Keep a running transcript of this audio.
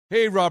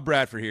Hey, Rob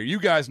Bradford here.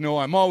 You guys know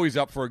I'm always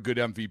up for a good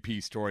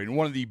MVP story, and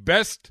one of the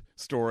best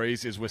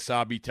stories is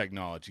Wasabi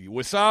Technology.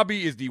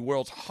 Wasabi is the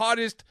world's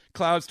hottest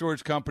cloud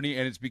storage company,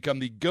 and it's become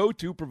the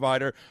go-to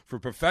provider for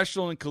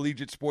professional and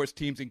collegiate sports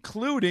teams,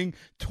 including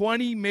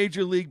 20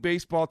 Major League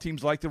Baseball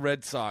teams like the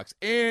Red Sox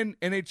and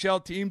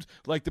NHL teams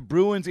like the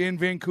Bruins and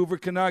Vancouver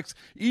Canucks.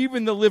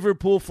 Even the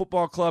Liverpool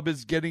Football Club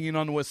is getting in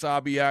on the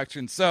Wasabi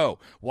action. So,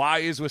 why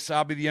is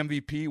Wasabi the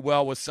MVP?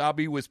 Well,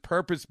 Wasabi was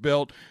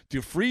purpose-built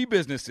to free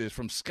businesses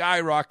from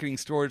skyrocketing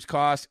storage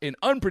costs and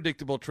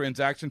unpredictable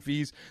transaction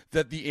fees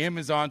that the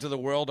Amazons of the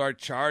world are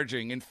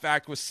charging. In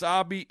fact,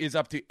 Wasabi is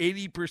up to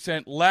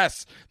 80%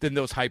 less than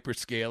those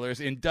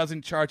hyperscalers and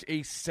doesn't charge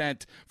a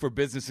cent for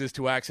businesses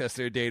to access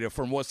their data.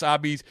 From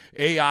Wasabi's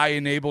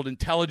AI-enabled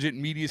intelligent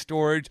media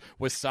storage,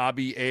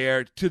 Wasabi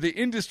Air, to the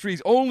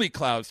industry's only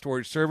cloud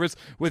storage service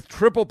with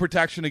triple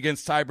protection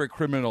against cyber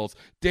criminals,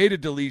 data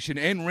deletion,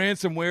 and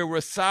ransomware,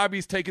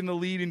 Wasabi's taken the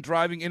lead in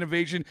driving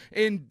innovation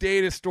in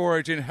data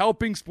storage and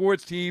helping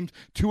sports teams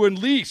to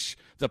unleash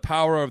the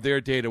power of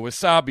their data.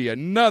 Wasabi,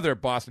 another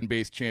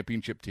Boston-based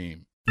championship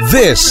team.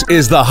 This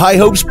is the High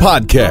Hopes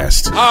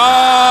Podcast.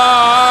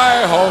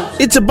 High Hopes.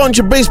 It's a bunch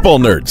of baseball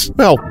nerds,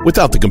 well,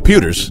 without the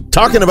computers,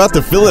 talking about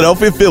the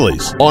Philadelphia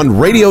Phillies on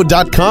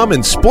radio.com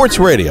and Sports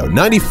Radio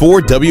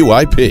 94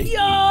 WIP.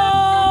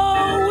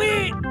 Yo,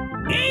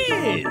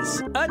 it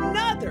is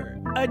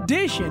another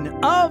edition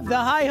of the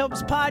High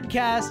Hopes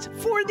Podcast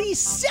for the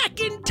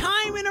second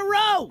time in a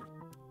row.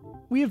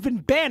 We have been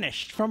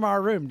banished from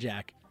our room,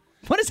 Jack.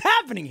 What is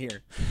happening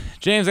here?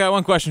 James, I got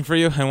one question for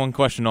you and one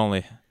question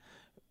only.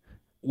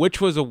 Which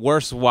was a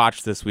worse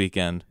watch this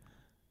weekend?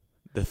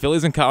 The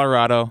Phillies in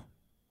Colorado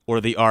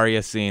or the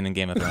Arya scene in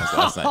Game of Thrones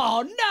last night?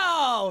 Oh,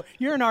 no!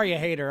 You're an Arya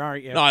hater,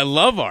 aren't you? No, I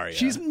love Arya.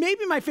 She's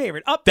maybe my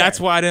favorite. Up there. That's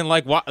why I didn't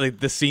like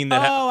the scene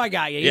that Oh, I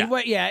got you.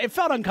 Yeah. It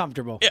felt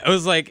uncomfortable. It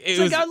was like... It's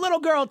like a little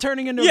girl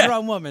turning into a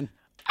grown woman.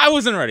 I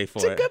wasn't ready for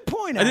It's it. a good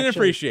point, I didn't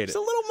actually. appreciate it. It's a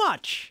little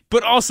much.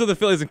 But also the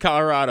Phillies in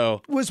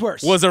Colorado... Was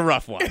worse. Was a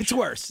rough one. It's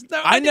worse.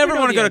 No, I think never we know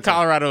want to the go to answer.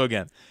 Colorado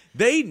again.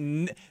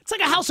 It's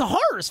like a house of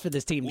horrors for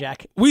this team,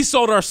 Jack. We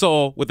sold our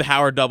soul with the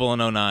Howard double in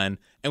 2009,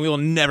 and we will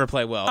never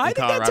play well I in think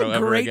Colorado that's a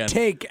ever great again.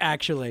 take,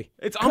 actually.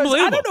 It's 'Cause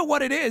unbelievable. I don't know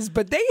what it is,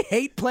 but they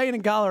hate playing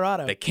in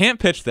Colorado. They can't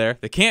pitch there.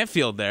 They can't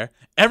field there.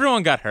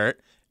 Everyone got hurt.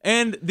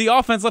 And the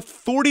offense left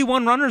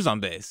 41 runners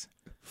on base.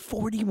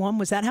 41?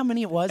 Was that how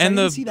many it was? And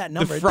I didn't see that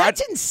number.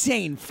 That's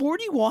insane.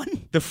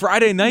 41? The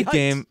Friday night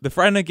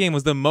Yikes. game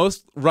was the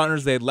most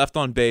runners they had left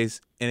on base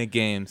in a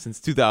game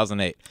since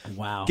 2008.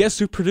 Wow. Guess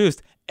who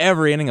produced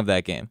every inning of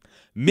that game?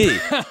 Me.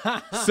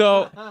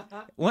 So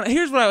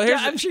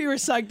I'm sure you were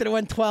psyched that it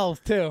went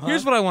 12, too. Huh?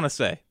 Here's what I want to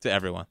say to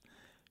everyone.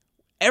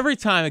 Every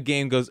time a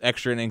game goes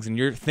extra innings and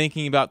you're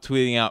thinking about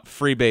tweeting out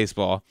free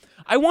baseball,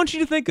 I want you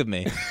to think of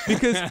me,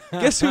 because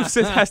guess who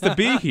has to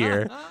be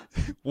here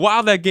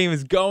while that game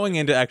is going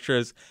into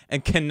extras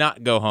and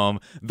cannot go home.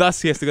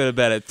 Thus, he has to go to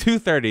bed at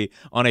 2:30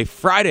 on a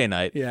Friday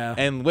night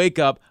and wake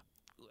up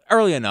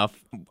early enough,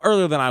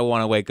 earlier than I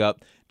want to wake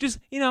up. Just,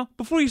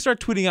 before you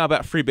start tweeting out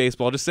about free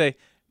baseball, just say,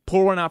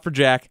 pour one out for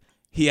Jack.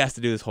 He has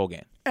to do this whole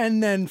game.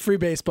 And then free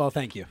baseball,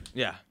 thank you.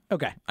 Yeah.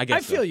 Okay. I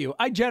feel you.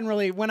 I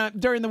generally,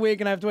 during the week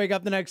and I have to wake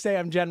up the next day,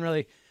 I'm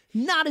generally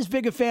not as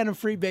big a fan of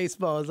free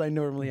baseball as I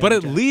normally am. But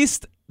at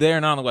least they're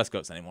not on the West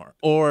Coast anymore,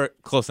 or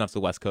close enough to the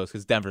West Coast,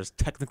 because Denver's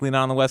technically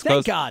not on the West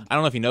Coast. Thank God. I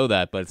don't know if you know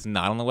that, but it's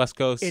not on the West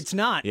Coast. It's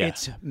not. Yeah.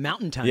 It's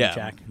mountain time, Yeah.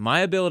 Jack.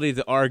 My ability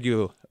to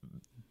argue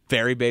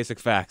very basic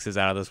facts is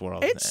out of this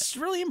world. It's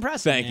really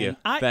impressive. Thank man.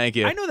 you. Thank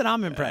you. I know that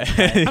I'm impressed.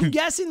 by it. I'm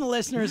guessing the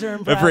listeners are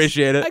impressed.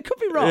 Appreciate it. I could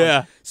be wrong.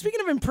 Yeah. Speaking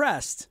of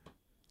impressed,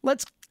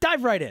 let's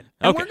dive right in.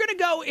 And Okay. we're going to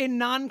go in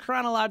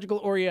non-chronological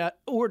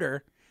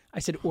order. I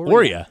said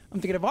Oria.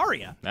 I'm thinking of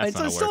Aria. That's it's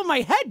not a still word. in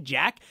my head,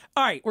 Jack.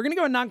 All right, we're going to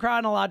go in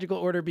non-chronological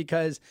order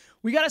because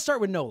we got to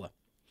start with Nola.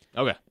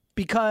 Okay.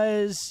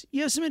 Because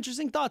you have some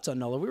interesting thoughts on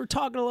Nola. We were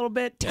talking a little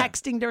bit,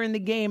 texting during the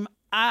game.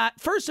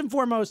 First and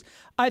foremost,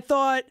 I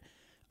thought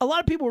a lot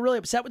of people were really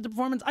upset with the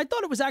performance. I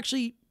thought it was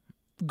actually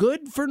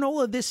good for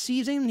Nola this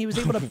season. He was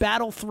able to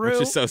battle through.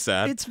 Which is so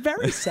sad. It's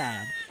very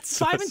sad.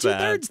 so 5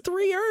 2/3,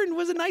 3 earned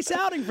was a nice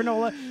outing for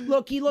Nola.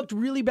 Look, he looked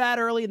really bad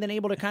early and then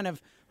able to kind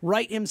of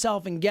right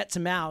himself and get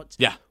some outs.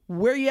 Yeah.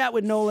 Where you at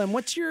with Nola? And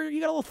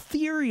you got a little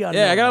theory on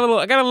Yeah,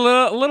 Nola? I got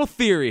a little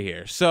theory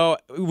here. So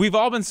we've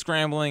all been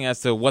scrambling as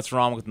to what's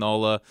wrong with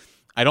Nola.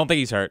 I don't think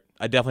he's hurt.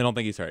 I definitely don't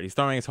think he's hurt. He's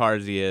throwing as hard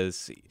as he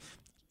is.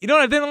 You know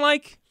what I didn't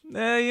like?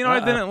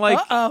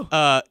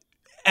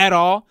 At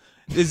all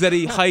is that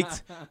he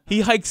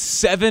hiked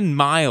 7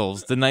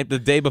 miles the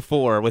day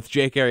before with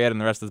Jake Arrieta and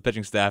the rest of the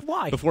pitching staff.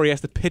 Why? Before he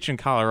has to pitch in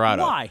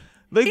Colorado. Why?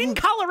 In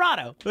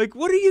Colorado. Like,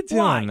 what are you doing,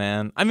 Why?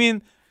 man? I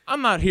mean,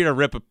 I'm not here to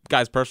rip a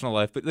guy's personal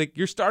life, but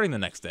you're starting the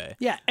next day.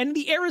 Yeah, and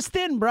the air is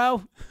thin,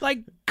 bro.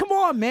 Like, come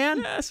on,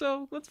 man. Yeah,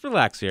 so let's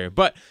relax here.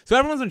 So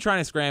everyone's been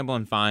trying to scramble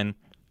and find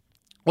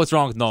what's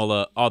wrong with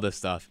Nola, all this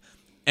stuff.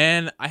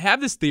 And I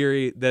have this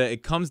theory that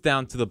it comes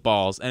down to the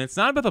balls, and it's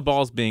not about the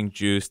balls being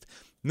juiced,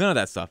 none of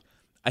that stuff.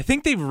 I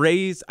think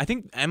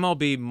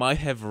MLB might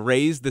have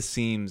raised the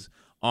seams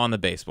on the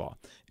baseball.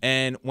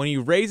 And when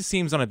you raise the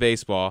seams on a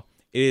baseball,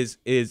 it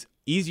is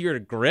easier to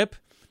grip,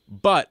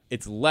 but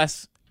it's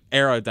less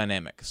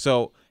aerodynamic.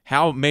 So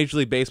how Major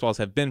League Baseballs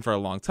have been for a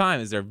long time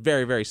is they're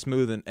very, very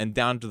smooth and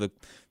down to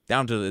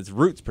its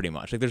roots pretty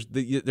much. Like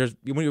there's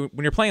when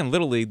you're playing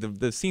Little League,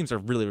 the seams are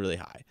really, really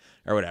high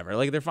or whatever.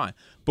 Like they're fine.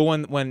 But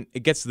when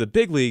it gets to the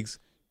big leagues,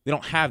 they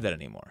don't have that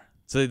anymore.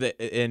 So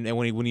and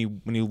when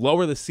you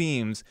lower the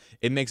seams,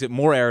 it makes it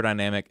more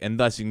aerodynamic, and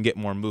thus you can get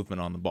more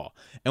movement on the ball.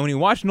 And when you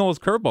watch Nola's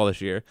curveball this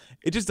year,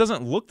 it just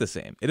doesn't look the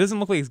same. It doesn't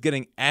look like it's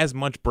getting as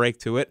much break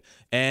to it,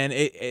 and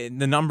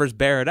the numbers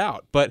bear it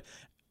out. But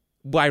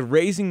by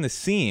raising the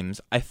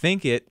seams, I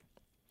think it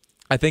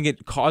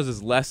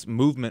causes less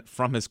movement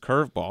from his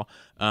curveball.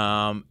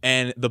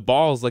 And the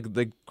balls, like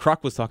the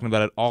Kruk was talking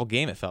about it all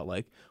game, it felt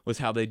like, was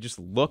how they just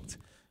looked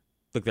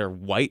like they're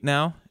white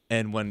now.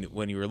 And when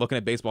you were looking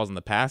at baseballs in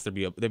the past,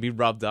 they'd be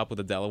rubbed up with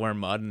the Delaware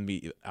mud and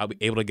be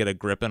able to get a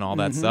grip and all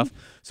that stuff.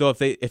 So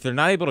if they're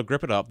not able to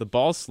grip it up, the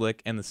ball's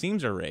slick and the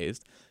seams are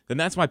raised, then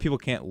that's why people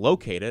can't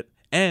locate it,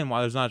 and why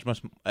there's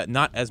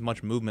not as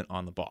much movement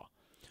on the ball.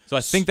 So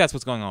I think that's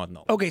what's going on with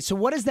Nola. Okay, so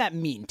what does that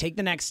mean? Take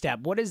the next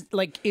step. What is,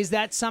 like, is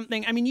that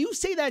something? I mean, you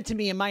say that to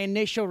me, and my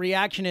initial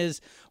reaction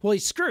is, well,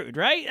 he's screwed,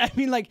 right? I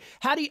mean, like,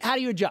 how do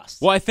you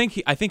adjust? Well, I think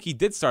he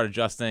did start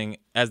adjusting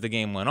as the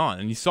game went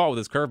on, and you saw it with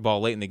his curveball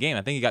late in the game.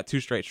 I think he got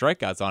 2 straight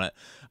strikeouts on it.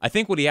 I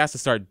think what he has to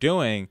start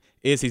doing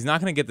is he's not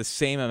going to get the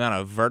same amount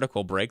of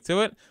vertical break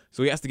to it,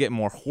 so he has to get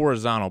more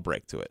horizontal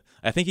break to it.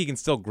 I think he can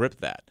still grip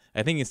that.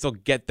 I think he can still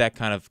get that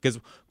kind of, because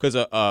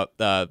a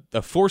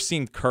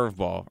 4-seam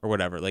curveball or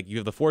whatever, like you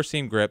have the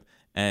 4-seam grip,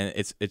 and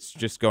it's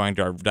just going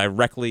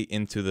directly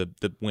into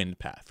the wind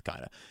path,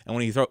 kind of. And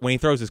when he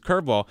throws his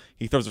curveball,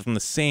 he throws it from the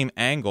same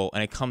angle,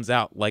 and it comes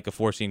out like a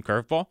 4-seam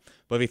curveball.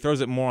 But if he throws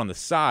it more on the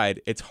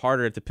side, it's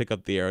harder to pick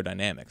up the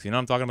aerodynamics. You know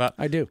what I'm talking about?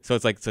 I do. So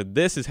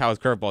this is how his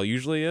curveball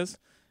usually is.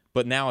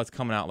 But now it's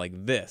coming out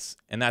like this,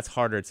 and that's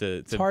harder to.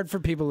 It's hard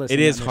for people listening.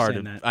 It is to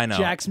hard. That. I know.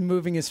 Jack's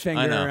moving his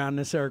finger around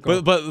the circle.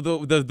 But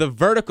the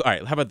vertical. All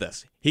right, how about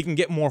this? He can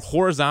get more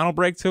horizontal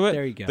break to it.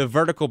 There you go. The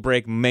vertical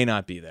break may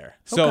not be there.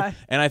 So, okay.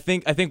 And I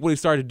think what he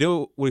started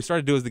to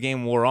do as the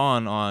game wore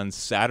on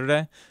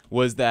Saturday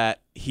was that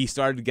he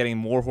started getting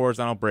more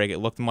horizontal break. It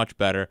looked much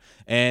better,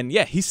 and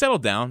yeah, he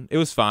settled down. It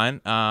was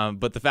fine.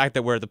 But the fact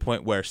that we're at the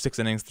point where 6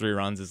 innings, 3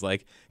 runs is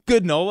like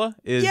good Nola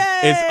it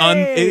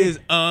is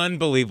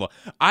unbelievable.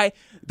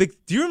 Do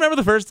you remember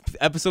the first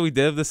episode we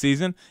did of the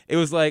season? It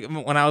was like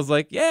when I was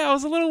like, yeah, I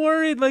was a little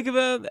worried. Like,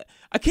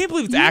 I can't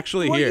believe it's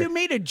actually here. Well, you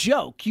made a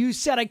joke. You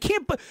said, I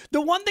can't.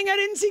 The one thing I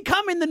didn't see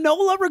coming, the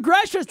Nola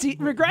regression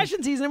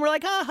season. And we're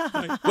like,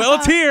 well,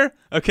 it's here.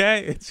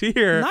 Okay, it's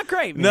here. Not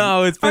great, man.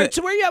 No, it's been. All right,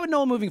 so where are you at with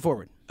Nola moving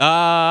forward?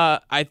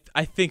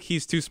 I think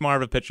he's too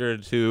smart of a pitcher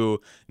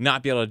to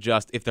not be able to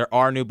adjust if there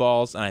are new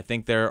balls, and I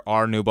think there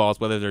are new balls,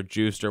 whether they're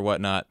juiced or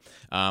whatnot.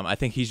 I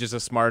think he's just a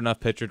smart enough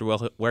pitcher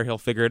to where he'll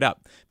figure it out.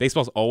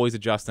 Baseball's always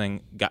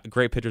adjusting.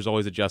 Great pitchers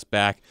always adjust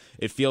back.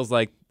 It feels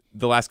like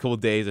the last couple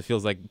of days, it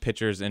feels like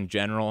pitchers in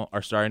general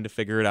are starting to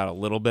figure it out a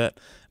little bit.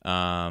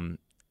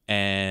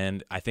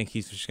 And I think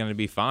he's just going to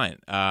be fine.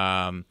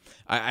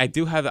 I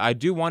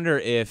do wonder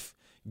if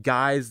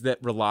guys that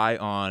rely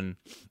on,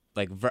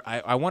 like,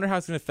 I wonder how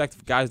it's going to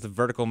affect guys the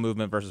vertical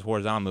movement versus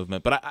horizontal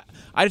movement. But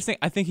I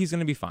think he's going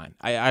to be fine.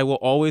 I will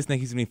always think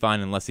he's going to be fine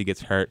unless he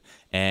gets hurt.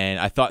 And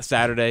I thought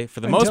Saturday,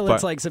 for the most part,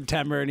 it's like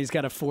September and he's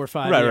got a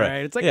 4-5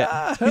 right. It's like,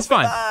 he's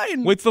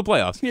fine. Wait till the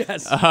playoffs.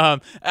 Yes. I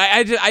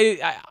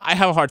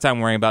have a hard time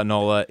worrying about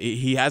Nola.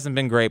 He hasn't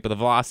been great, but the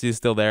velocity is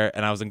still there.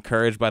 And I was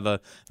encouraged by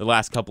the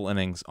last couple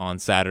innings on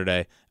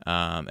Saturday.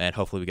 And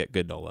hopefully we get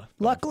good Nola.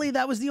 Luckily,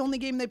 that was the only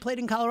game they played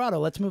in Colorado.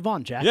 Let's move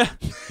on, Jack.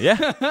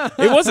 Yeah.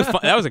 It was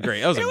a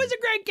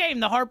great game.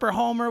 The Harper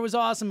homer was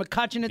awesome.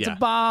 McCutchen, it's a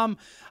bomb.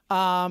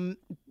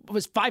 It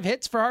was 5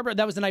 hits for Harper.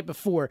 That was the night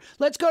before.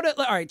 Let's go to,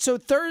 all right, so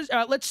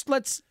Thursday,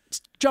 let's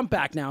jump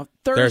back now.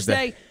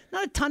 Thursday,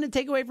 not a ton to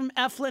take away from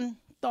Eflin.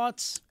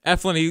 Thoughts?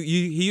 Eflin,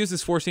 he used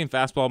his 4-seam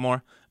fastball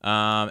more.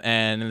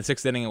 And in the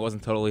 6th inning, it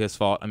wasn't totally his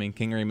fault. I mean,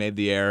 Kingery made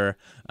the error.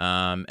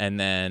 And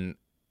then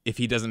if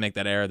he doesn't make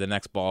that error, the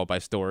next ball by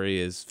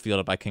Story is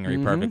fielded by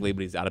Kingery perfectly,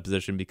 but he's out of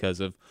position because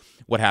of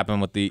what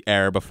happened with the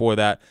error before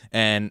that.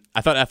 And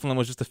I thought Eflin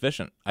was just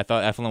efficient.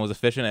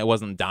 It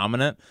wasn't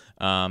dominant.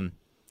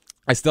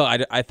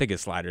 I think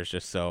his slider is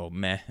just so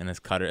meh, and his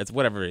cutter, it's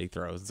whatever he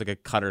throws. It's like a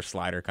cutter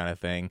slider kind of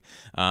thing.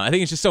 I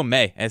think it's just so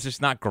meh, and it's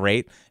just not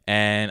great.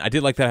 And I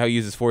did like that how he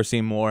uses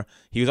 4-seam more.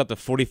 He was up to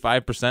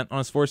 45% on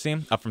his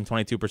 4-seam, up from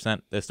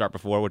 22% the start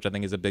before, which I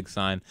think is a big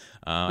sign.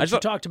 Which you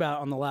talked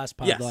about on the last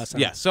pod last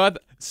time. Yeah, so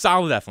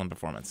solid Eflin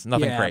performance.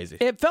 Nothing crazy.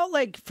 It felt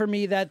like, for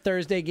me, that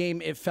Thursday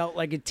game, it felt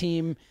like a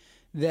team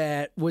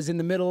that was in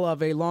the middle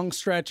of a long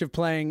stretch of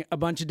playing a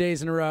bunch of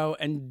days in a row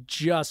and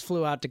just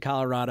flew out to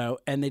Colorado,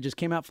 and they just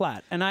came out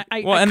flat. And I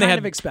kind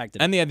of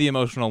expected it. And they had the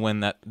emotional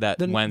win that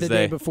Wednesday. The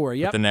day before,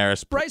 yep. The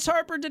Naris. Bryce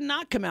Harper did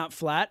not come out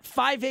flat.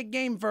 5-hit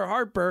game for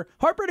Harper.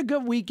 Harper had a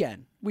good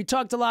weekend. We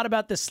talked a lot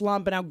about the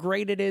slump and how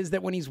great it is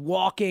that when he's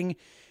walking,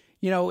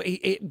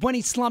 When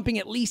he's slumping,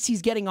 at least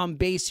he's getting on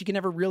base. You can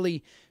never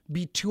really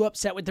be too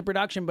upset with the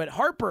production. But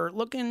Harper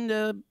looking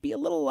to be a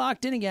little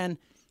locked in again,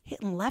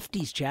 hitting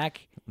lefties,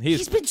 Jack.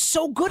 He's been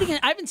so good again.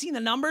 I haven't seen the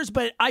numbers,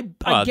 but I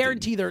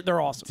guarantee they're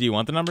awesome. Do you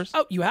want the numbers?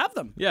 Oh, you have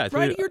them? Yeah.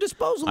 Right at your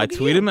disposal. I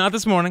tweeted them out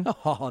this morning.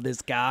 Oh,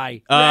 this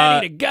guy.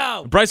 Ready to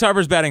go. Bryce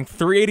Harper's batting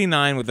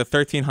 .389 with a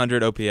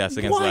 1,300 OPS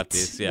against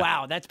lefties. Yeah.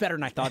 Wow, that's better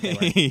than I thought they were.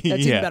 That's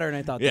even better than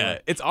I thought they were. Yeah,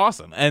 it's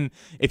awesome. And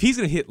if he's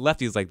going to hit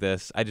lefties like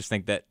this, I just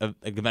think that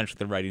eventually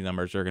the righty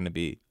numbers are going to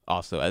be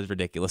also as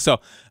ridiculous.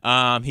 So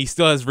he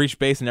still has reached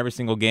base in every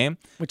single game.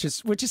 Which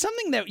is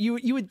something that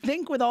you would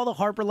think with all the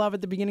Harper love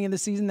at the beginning of the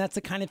season, that's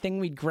the kind of thing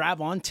we'd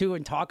grab onto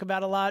and talk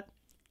about a lot.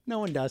 No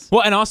one does.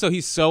 Well, and also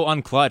he's so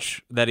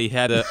unclutch that he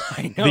had the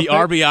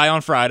RBI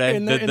on Friday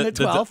in the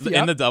 12th,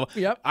 in the double.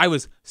 Yep. I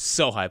was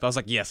so hyped. I was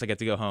like, yes, I get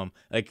to go home,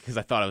 because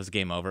I thought it was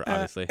game over.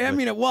 Obviously, I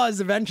mean, it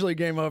was eventually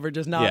game over,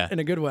 just not in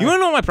a good way. You want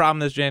to know what my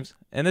problem is, James?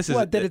 And this is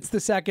that it's the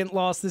second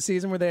loss this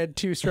season where they had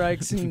 2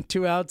 strikes and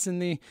 2 outs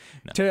away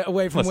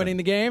from winning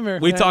the game.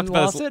 We talked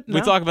about this.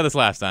 We talked about this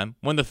last time.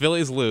 When the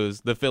Phillies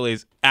lose, the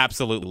Phillies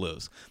absolutely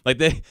lose. Like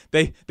they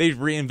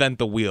reinvent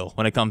the wheel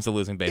when it comes to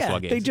losing baseball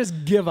games. They just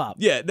give up.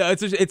 Yeah, no,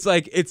 it's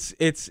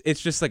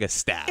just like a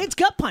stab. It's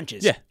gut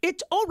punches. Yeah,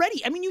 it's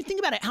already. I mean, you think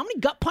about it. How many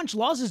gut punch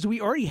losses do we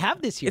already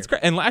have this year? It's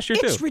great, and last year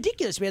too. It's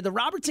ridiculous. We had the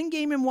Robertson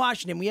game in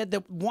Washington. We had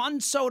the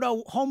Juan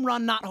Soto home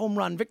run, not home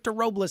run, Victor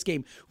Robles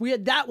game. We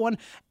had that one,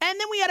 and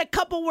then we had a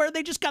couple where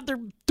they just got their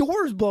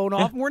doors blown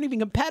off and weren't even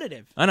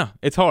competitive. I know,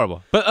 it's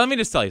horrible. But let me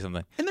just tell you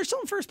something. And they're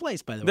still in first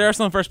place, by the way. They're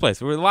still in first place.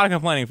 There's a lot of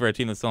complaining for a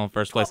team that's still in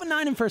first place.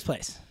 12-9 in first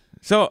place.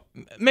 So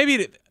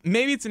maybe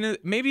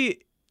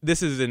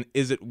this is an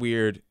is it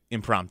weird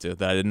impromptu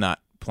that I did not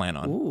plan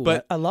on. Ooh,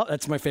 but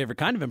that's my favorite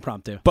kind of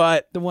impromptu.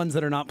 But the ones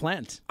that are not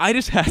planned. I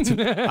just have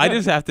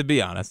to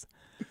be honest.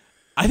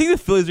 I think the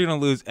Phillies are going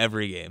to lose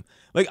every game.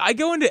 Like I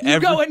go into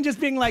go in just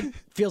being like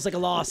feels like a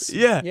loss.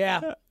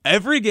 Yeah.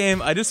 Every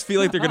game, I just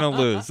feel like they're going to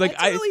lose. Like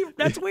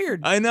that's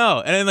weird. I know.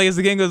 And then as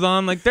the game goes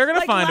on, they're going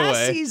to find a way.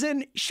 Last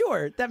season,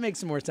 sure, that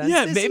makes more sense.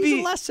 Yeah, this maybe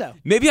season, less so.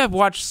 Maybe I've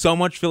watched so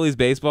much Phillies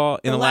baseball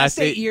in the last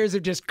 8 years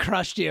have just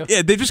crushed you.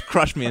 Yeah, they just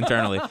crushed me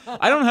internally.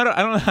 I don't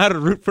know how to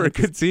root for a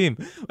good team.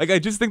 I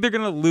just think they're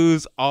going to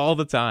lose all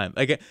the time.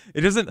 It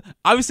doesn't.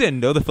 Obviously, I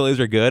know the Phillies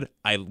are good.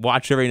 I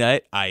watch every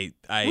night.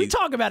 We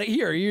talk about it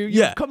here.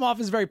 You come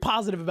off as very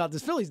positive about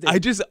this Phillies team. I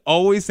just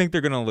always think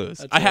they're going to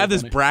lose. I have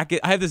this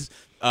bracket. I have this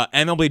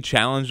MLB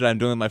challenge that I'm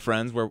doing with my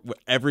friends where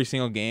every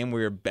single game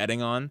we're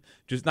betting on,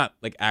 just not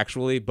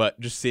actually, but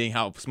just seeing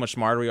how much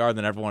smarter we are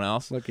than everyone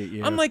else. Look at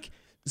you. I'm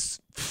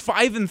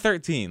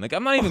 5-13.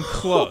 I'm not even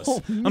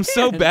close. I'm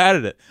so bad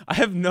at it. I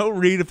have no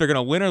read if they're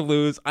gonna win or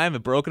lose. I am a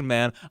broken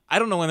man. I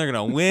don't know when they're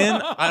gonna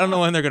win. I don't know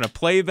when they're gonna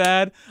play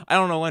bad. I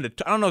don't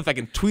know if I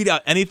can tweet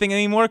out anything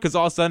anymore because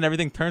all of a sudden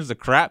everything turns to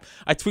crap.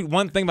 I tweet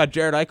one thing about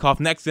Jared Eichhoff,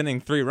 next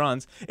inning 3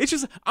 runs. It's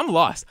just I'm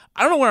lost.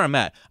 I don't know where I'm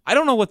at. I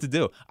don't know what to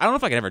do. I don't know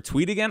if I can ever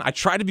tweet again. I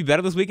tried to be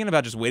better this weekend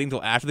about just waiting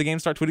until after the game to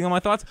start tweeting all my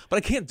thoughts, but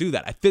I can't do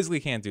that. I physically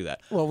can't do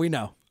that. Well, we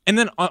know. And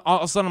then all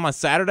of a sudden on my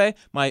Saturday,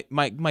 my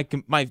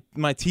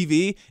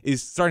TV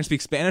is starting to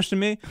speak Spanish to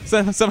me.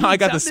 So somehow I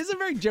got this. This is a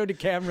very Joe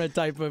DeCamera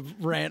type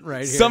of rant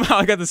right here. Somehow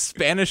I got the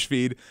Spanish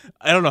feed.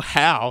 I don't know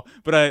how,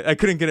 but I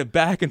couldn't get it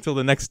back until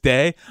the next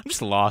day. I'm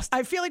just lost.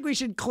 I feel like we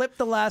should clip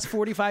the last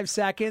 45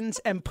 seconds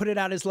and put it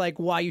out as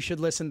why you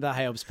should listen to the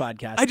High Hopes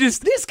podcast.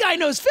 This guy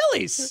knows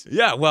Phillies.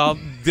 Yeah, well,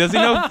 does he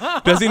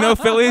know? Does he know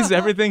Phillies?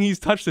 Everything he's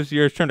touched this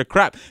year has turned to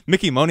crap.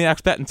 Mickey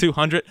Moniak's batting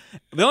 .200.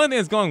 The only thing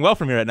that's going well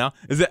for me right now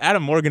is that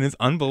Adam Morgan is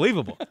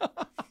unbelievable.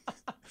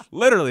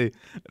 Literally,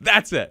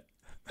 that's it.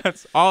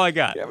 That's all I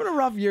got. You're having a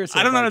rough year.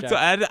 I don't know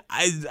how to.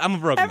 I'm a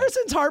broken. Ever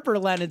since Harper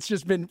left, it's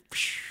just been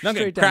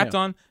getting crapped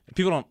on.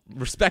 People don't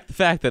respect the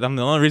fact that I'm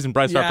the only reason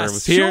Bryce Harper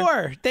was here.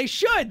 Sure, they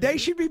should. They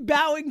should be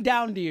bowing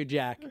down to you,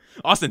 Jack.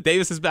 Austin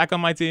Davis is back on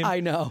my team.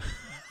 I know.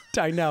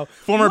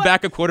 Former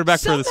backup quarterback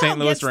for the St.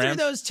 Louis Rams. Rams.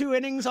 Through those 2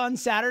 innings on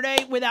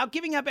Saturday without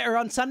giving up, or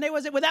on Sunday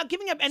was it? Without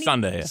giving up any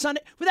Sunday,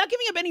 without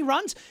giving up any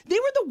runs. They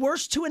were the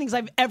worst 2 innings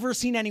I've ever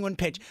seen anyone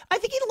pitch. I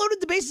think he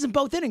loaded the bases in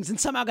both innings and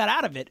somehow got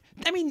out of it.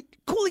 I mean,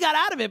 cool, he got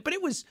out of it, but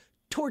it was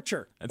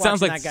torture. It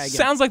sounds like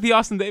the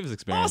Austin Davis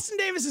experience. Austin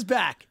Davis is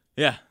back.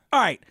 Yeah. All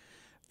right,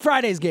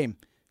 Friday's game.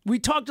 We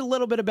talked a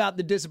little bit about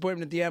the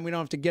disappointment at the end. We don't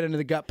have to get into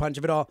the gut punch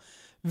of it all.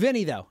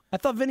 Vinny, though, I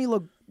thought Vinny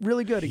looked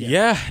really good again.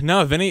 Yeah,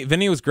 no,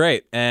 Vinny was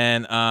great,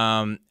 and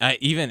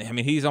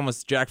he's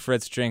almost Jack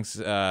Fritz Jinx.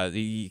 I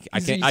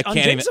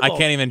can't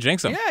even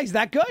jinx him. Yeah, he's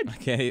that good.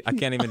 I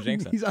can't even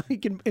jinx him. He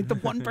can the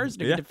one person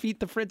who can defeat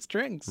the Fritz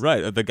Jinx.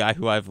 Right, the guy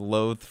who I've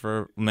loathed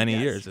for many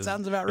years.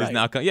 Sounds about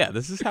right.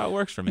 This is how it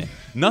works for me.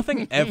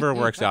 Nothing ever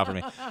works out for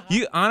me.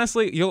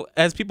 You'll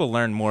as people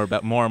learn more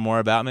and more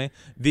about me.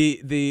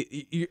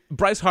 The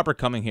Bryce Harper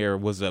coming here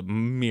was a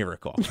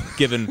miracle,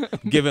 given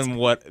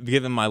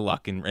my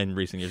luck in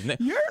recent years.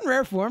 You're in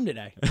rare form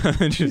today.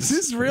 This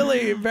is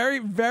really very,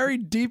 very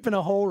deep in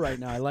a hole right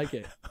now. I like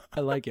it.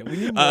 We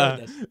need more of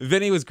this.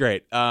 Vinny was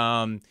great.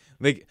 The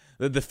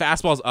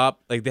fastball's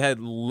up. They had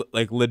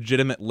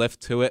legitimate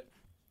lift to it.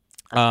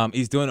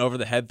 He's doing over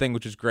the head thing,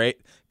 which is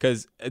great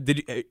because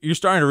you're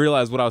starting to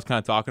realize what I was kind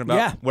of talking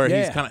about, where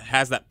he's kind of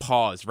has that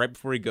pause right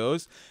before he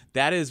goes.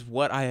 That is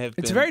what I have.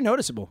 It's very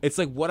noticeable. It's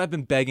like what I've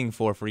been begging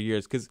for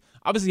years because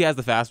obviously he has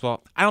the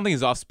fastball. I don't think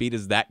his off speed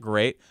is that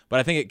great,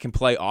 but I think it can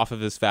play off of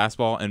his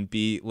fastball and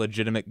be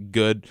legitimate,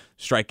 good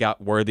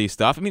strikeout worthy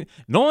stuff. I mean,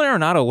 Nolan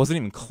Arenado wasn't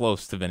even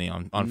close to Vinny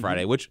on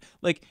Friday, which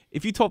like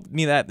if you told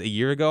me that a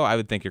year ago, I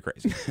would think you're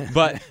crazy.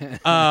 But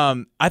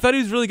I thought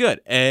he was really good,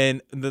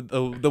 and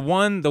the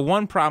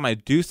one problem I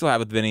do still have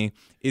with Vinny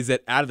is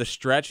that out of the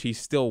stretch, he's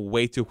still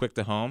way too quick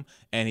to home,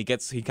 and he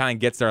kind of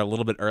gets there a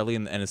little bit early,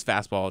 and his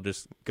fastball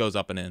just goes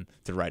up and in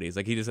to righties.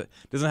 Like he just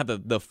doesn't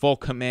have the full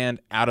command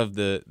out of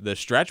the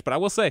stretch. But I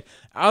will say,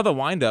 out of the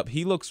windup,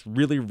 he looks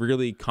really,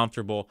 really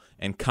comfortable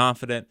and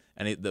confident,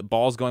 and the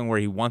ball's going where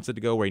he wants it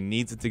to go, where he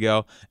needs it to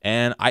go.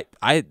 And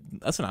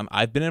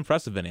I've been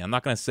impressed with Vinny. I'm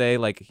not going to say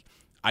like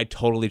I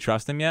totally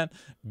trust him yet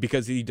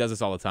because he does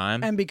this all the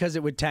time. And because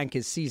it would tank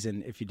his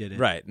season if you did it.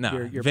 Right.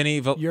 No.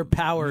 Your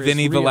power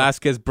Vinny is real.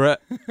 Velasquez,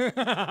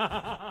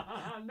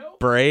 Nope.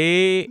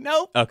 Bray.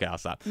 Nope. Okay, I'll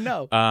stop.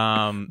 No.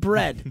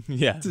 Bread.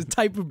 Yeah. It's a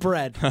type of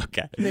bread.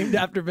 Okay. Named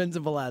after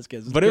Vincent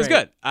Velasquez. But it was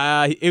good.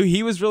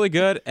 He was really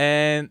good.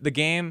 And the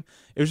game,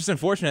 it was just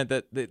unfortunate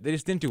that they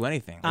just didn't do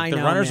anything. Like,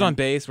 the runners on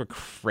base were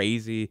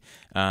crazy.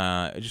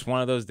 Just one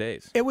of those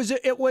days. It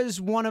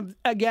was one of,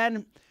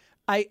 again,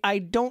 I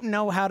don't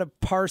know how to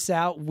parse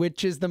out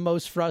which is the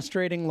most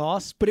frustrating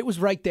loss, but it was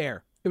right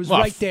there. It was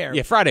right there.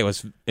 Yeah, Friday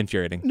was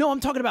infuriating. No,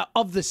 I'm talking about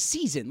of the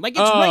season. Like, it's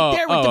right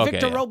there with the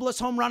Victor Robles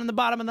home run in the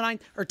bottom of the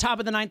ninth or top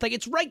of the ninth. Like,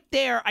 it's right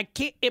there. I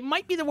can't. It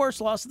might be the worst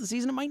loss of the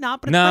season. It might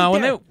not, but it's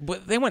right there.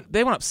 They went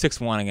up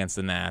 6-1 against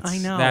the Nats. I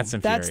know. That's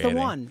infuriating. That's the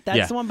one.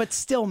 That's the one. But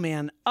still,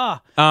 man,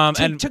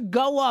 to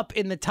go up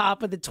in the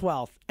top of the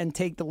 12th and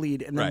take the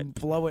lead and then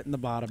blow it in the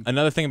bottom.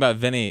 Another thing about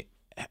Vinny,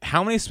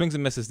 how many swings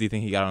and misses do you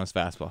think he got on his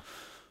fastball?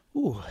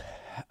 Ooh,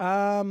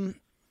 I'm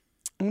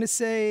gonna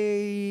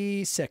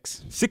say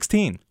 6.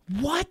 16.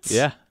 What?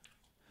 Yeah.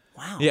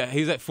 Wow. Yeah, he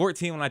was at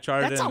 14 when I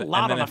charted him. That's a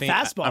lot on a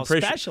fastball,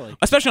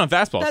 especially on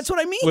fastballs. That's what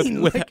I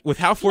mean. With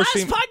how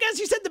four-seam. Last podcast,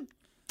 you said the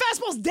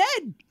fastball's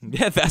dead.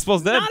 Yeah,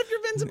 fastball's dead. Not if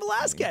you're Vincent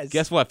Velasquez.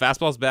 Guess what?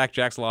 Fastball's back.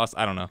 Jack's lost.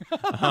 I don't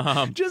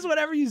know. Just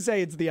whatever you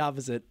say, it's the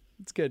opposite.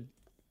 It's good.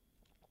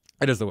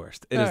 It is the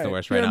worst. It is the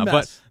worst right now.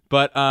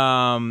 But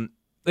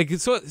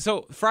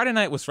so Friday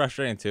night was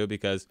frustrating too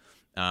because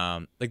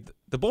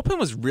the bullpen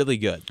was really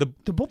good.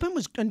 The bullpen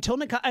was until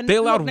they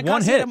allowed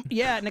one hit.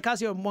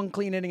 Nicasio had one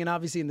clean inning, and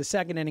obviously in the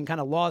second inning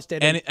kind of lost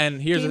it.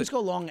 And here's games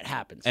go long, it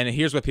happens. And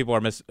here's what people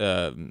are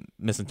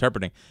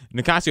misinterpreting.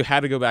 Nicasio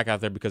had to go back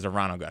out there because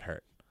Arano got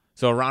hurt.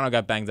 So Arano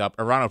got banged up.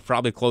 Arano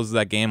probably closes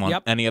that game on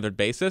any other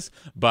basis,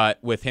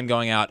 but with him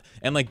going out,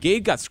 and like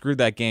Gade got screwed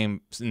that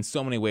game in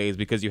so many ways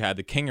because you had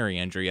the Kingery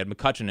injury, you had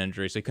McCutchen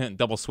injury, so you couldn't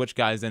double switch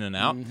guys in and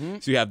out. Mm-hmm.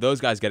 So you have those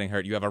guys getting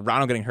hurt. You have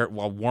Arano getting hurt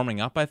while warming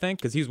up, I think,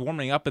 because he was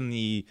warming up in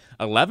the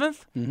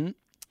 11th,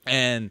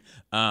 and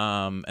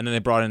then they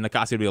brought in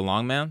Nicasio to be a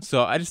long man.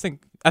 So I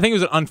think it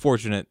was an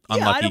unlucky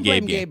I don't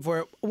blame game. Gabe for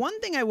it. One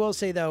thing I will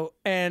say though,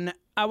 and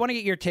I want to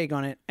get your take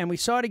on it, and we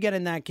saw it again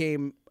in that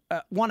game,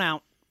 1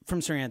 out from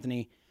Sir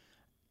Anthony.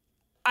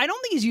 I don't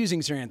think he's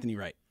using Sir Anthony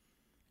right.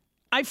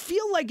 I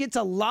feel like it's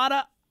a lot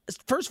of...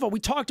 First of all,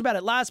 we talked about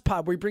it last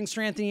pod where he brings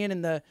Sir Anthony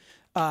in the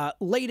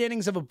late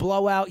innings of a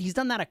blowout. He's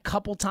done that a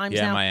couple times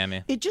now. Yeah,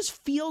 Miami. It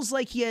just feels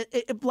like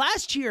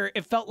last year,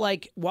 it felt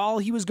like while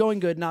he was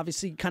going good and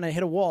obviously kind of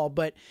hit a wall,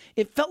 but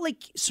it felt like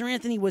Sir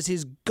Anthony was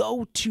his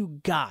go-to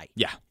guy.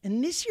 Yeah.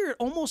 And this year, it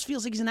almost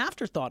feels like he's an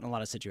afterthought in a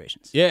lot of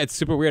situations. Yeah, it's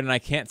super weird, and I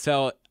can't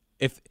tell...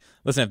 If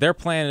their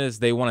plan is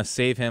they want to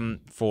save him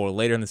for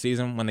later in the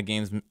season when the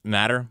games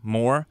matter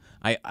more,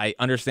 I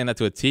understand that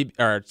to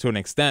an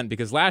extent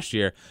because last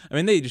year, I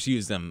mean, they just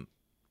used them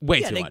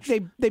way too much.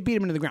 They beat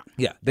him into the ground.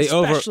 Yeah,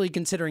 especially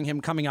considering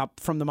him coming up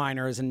from the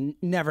minors and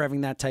never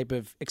having that type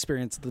of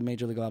experience at the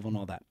major league level and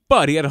all that.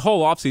 But he had a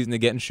whole offseason to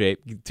get in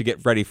shape, to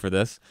get ready for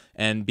this,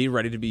 and be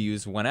ready to be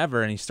used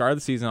whenever. And he started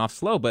the season off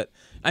slow, but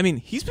I mean,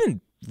 he's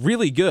been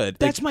really good.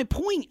 That's my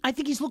point. I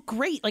think he's looked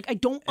great. Like, I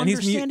don't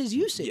understand his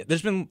usage. Yeah,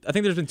 I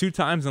think there's been 2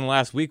 times in the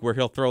last week where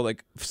he'll throw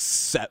like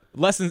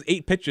less than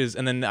 8 pitches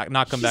and then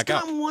not come back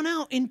out. He's gotten 1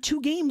 out in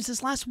 2 games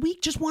this last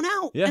week, just 1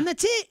 out. Yeah. And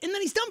that's it. And then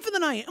he's done for the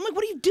night. I'm like,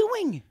 what are you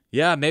doing?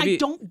 Yeah, maybe. I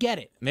don't get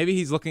it. Maybe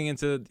he's looking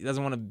into, he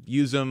doesn't want to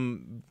use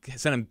him,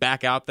 send him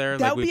back out there.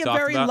 That like would be we've a talked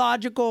very about.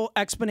 logical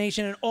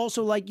explanation. And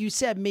also, like you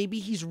said, maybe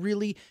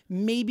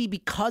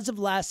because of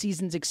last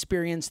season's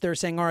experience, they're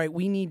saying, all right,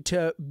 we need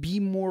to be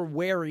more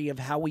wary of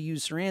how we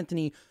use Sir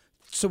Anthony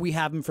so we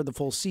have him for the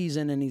full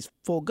season and he's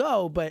full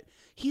go. But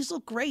he's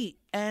looked great.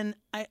 and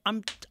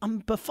I'm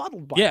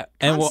befuddled by Yeah, it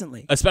and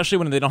constantly. especially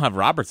when they don't have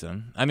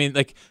Robertson. I mean,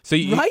 like, so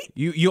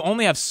you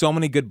only have so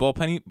many good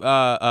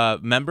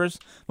bullpen members.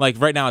 Like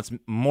right now, it's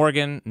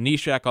Morgan,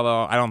 Neshek.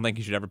 Although I don't think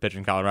he should ever pitch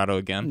in Colorado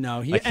again.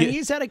 No,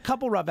 he's had a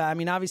couple rough. I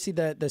mean, obviously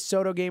the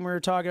Soto game we were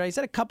talking about. He's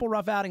had a couple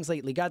rough outings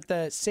lately. Got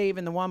the save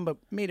in the one, but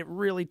made it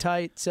really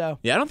tight. So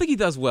yeah, I don't think he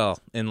does well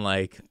in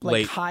like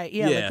late high,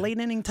 like late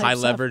inning type high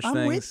stuff. leverage I'm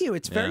things. with you.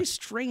 It's very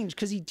strange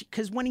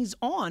because when he's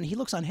on, he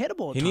looks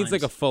unhittable. At he times. needs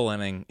like a full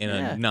inning in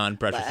a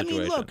non-pressure situation. I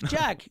mean, look,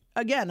 Jack.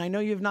 Again, I know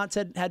you've not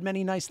had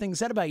many nice things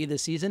said about you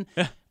this season.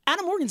 Yeah.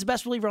 Adam Morgan's the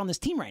best reliever on this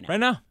team right now. Right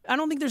now, I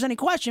don't think there's any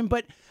question.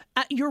 But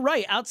you're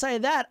right. Outside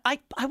of that, I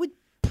would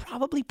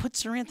probably put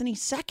Sir Anthony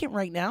second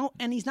right now,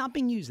 and he's not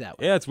being used that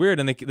way. Yeah, it's weird,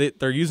 and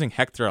they're using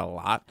Hector a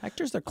lot.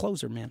 Hector's their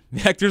closer, man.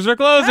 Hector's their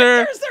closer.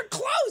 Hector's their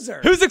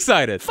closer. Who's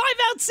excited?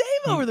 5-out save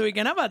over the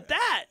weekend. How about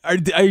that?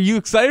 Are you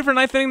excited for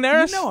ninth inning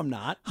Neris? No, I'm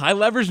not. High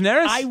leverage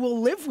Neris? I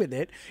will live with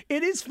it.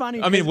 It is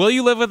funny. I mean, will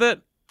you live with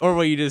it? Or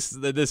will you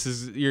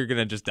you're going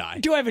to just die?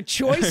 Do I have a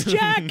choice,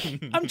 Jack?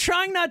 I'm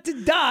trying not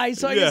to die,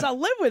 so I guess I'll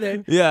live with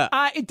it. Yeah.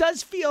 It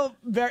does feel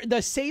the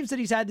saves that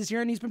he's had this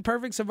year, and he's been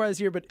perfect so far this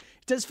year, but it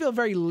does feel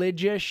very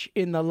Lidge-ish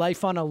in the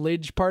life on a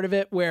Lidge part of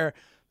it, where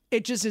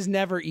it just is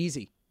never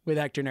easy with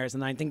Hector Neris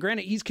in the ninth. And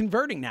granted, he's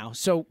converting now,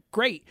 so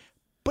great,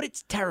 but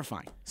it's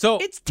terrifying. So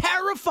it's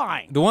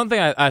terrifying. The one thing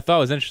I thought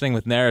was interesting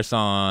with Neris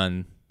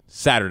on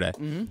Saturday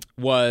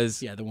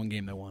was... Yeah, the one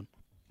game they won.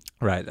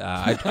 Right.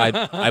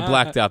 I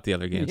blacked out the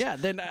other games. Yeah,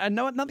 then I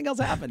know nothing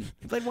else happened.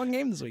 He played one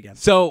game this weekend.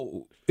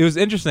 So it was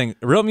interesting.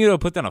 Real Muto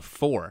put down a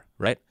 4,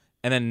 right?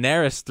 And then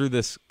Neris threw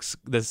this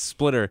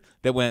splitter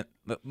that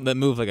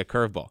moved like a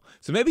curveball.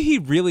 So maybe he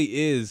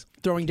really is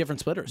throwing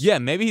different splitters. Yeah,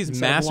 maybe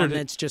he's mastered it.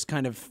 It's just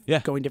kind of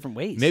going different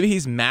ways. Maybe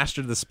he's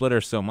mastered the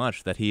splitter so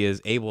much that he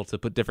is able to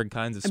put different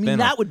kinds of spin. I mean,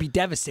 that would be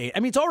devastating.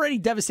 I mean, it's already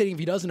devastating if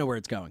he doesn't know where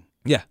it's going.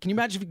 Yeah. Can you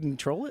imagine if he can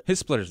control it? His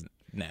splitter's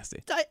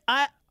nasty.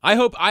 I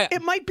hope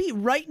it might be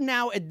right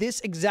now at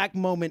this exact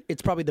moment.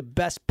 It's probably the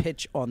best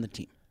pitch on the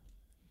team.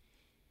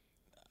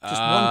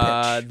 Just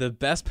one pitch. The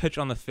best pitch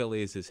on the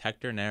Phillies is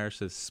Hector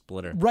Neris'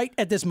 splitter. Right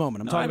at this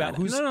moment. I'm talking about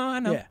who's. No, I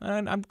know. Yeah.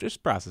 I'm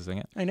just processing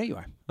it. I know you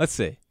are. Let's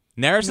see.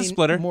 Neris'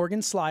 splitter.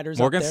 Morgan Slider's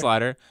Morgan up there.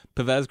 Slider.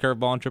 Pavetta's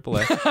curveball in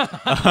AAA.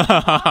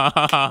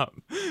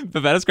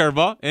 Pavetta's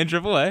curveball in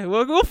AAA.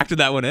 We'll factor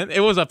that one in. It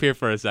was up here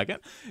for a second.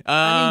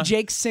 I mean,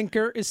 Jake's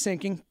sinker is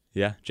sinking.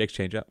 Yeah, Jake's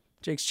changeup.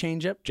 Jake's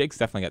changeup. Jake's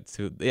definitely got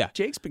 2. Yeah.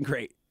 Jake's been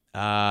great.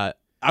 I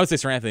would say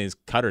Sir Anthony's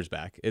cutter's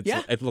back.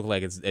 It looked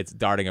like it's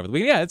darting over the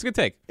weekend. Yeah, it's a good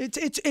take.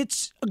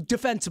 It's a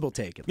defensible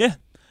take. Yeah.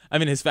 I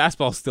mean, his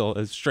fastball's still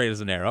as straight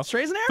as an arrow.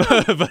 Straight as an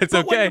arrow. But it's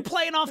but okay. When you're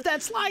playing off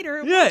that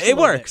slider, it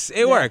works.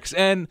 It works.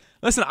 And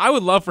listen, I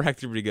would love for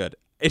Hector to be good.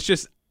 It's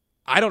just,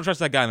 I don't trust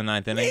that guy in the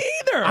ninth inning. Me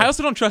either. I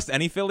also don't trust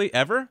any Philly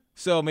ever.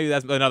 So maybe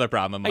that's another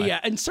problem. Yeah,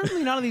 and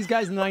certainly none of these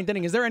guys in the ninth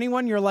inning. Is there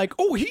anyone you're like,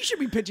 oh, he should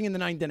be pitching in the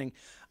ninth inning?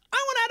 I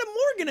want Adam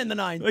Morgan in the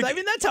ninth. I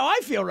mean, that's how I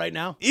feel right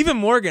now. Even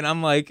Morgan,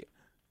 I'm like,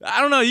 I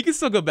don't know. You can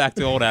still go back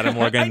to old Adam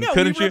Morgan. I know.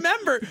 Couldn't we you?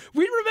 remember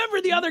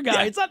the other guy.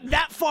 Yeah. It's not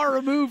that far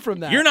removed from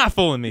that. You're not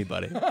fooling me,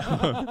 buddy.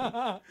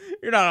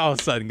 You're not all of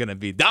a sudden going to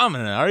be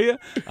dominant, are you?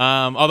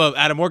 Although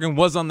Adam Morgan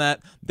was on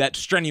that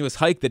strenuous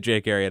hike that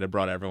Jake Arrieta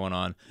brought everyone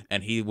on,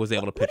 and he was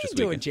able to pitch this weekend.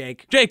 What are you doing,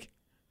 Jake? Jake,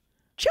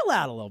 chill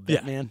out a little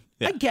bit, man.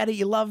 Yeah. I get it.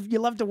 You love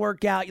to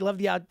work out. You love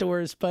the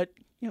outdoors, but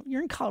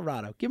you're in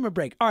Colorado. Give him a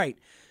break. All right,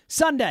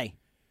 Sunday,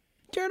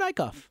 Jared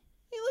Eichhoff.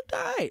 He looked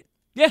all right.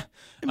 Yeah.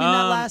 I mean,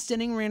 that last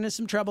inning ran into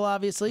some trouble,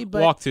 obviously.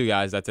 But walked 2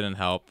 guys. That didn't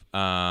help.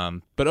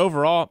 But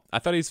overall, I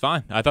thought he was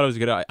fine. I thought it was a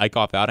good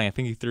Eichhoff outing. I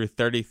think he threw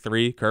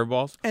 33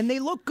 curveballs. And they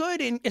look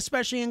good,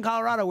 especially in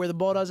Colorado, where the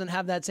ball doesn't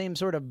have that same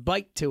sort of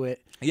bite to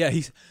it. Yeah,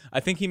 I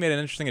think he made an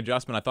interesting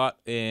adjustment. I thought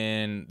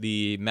in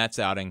the Mets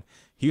outing,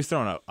 he was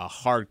throwing a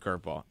hard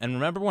curveball. And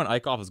remember when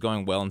Eichhoff was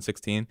going well in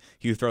 16?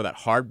 He would throw that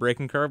hard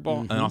breaking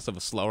curveball and also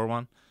a slower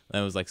one. And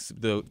it was like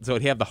so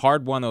he'd have the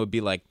hard one that would be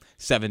like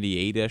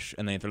 78-ish,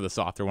 and then he'd throw the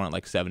softer one at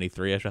like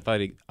 73-ish. I thought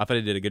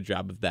he did a good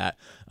job of that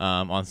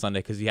on Sunday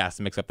because he has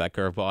to mix up that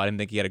curveball. I didn't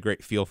think he had a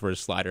great feel for his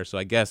slider, so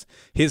I guess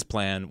his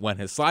plan when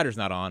his slider's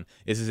not on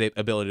is his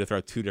ability to throw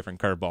 2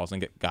 different curveballs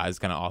and get guys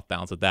kind of off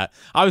balance with that.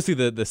 Obviously,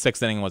 the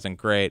 6th inning wasn't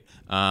great,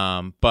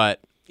 but.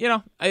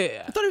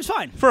 I thought he was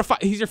fine.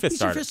 He's your fifth starter.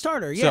 He's your fifth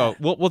starter, yeah.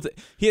 So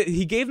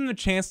he gave them a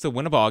chance to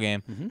win a ball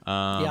game.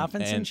 Mm-hmm. The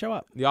offense didn't show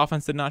up. The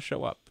offense did not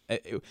show up. I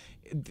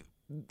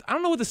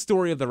don't know what the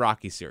story of the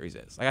Rocky series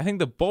is. Like, I think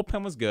the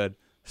bullpen was good.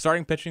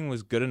 Starting pitching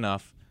was good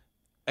enough.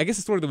 I guess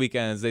the story of the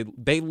weekend is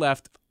they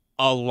left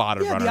a lot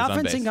of runners on base. The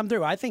offense didn't come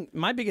through. I think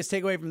my biggest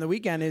takeaway from the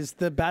weekend is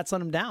the bats let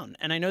them down.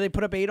 And I know they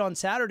put up 8 on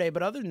Saturday,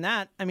 but other than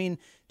that, I mean,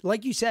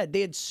 like you said,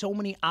 they had so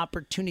many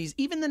opportunities.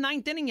 Even the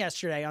 9th inning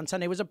yesterday on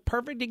Sunday was a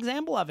perfect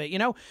example of it.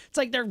 It's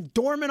like they're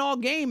dormant all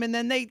game, and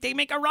then they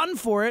make a run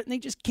for it, and they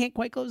just can't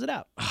quite close it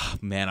out. Oh,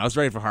 man, I was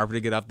ready for Harper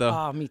to get up, though.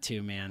 Oh, me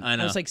too, man. I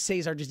know. I was like,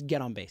 Cesar, just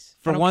get on base.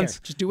 For once,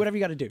 just do whatever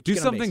you got to do. Do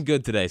something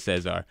good today,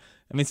 Cesar.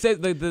 I mean,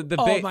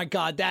 oh my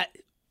God,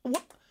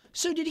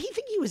 So did he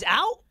think he was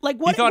out? Like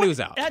what? He thought he was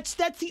out. That's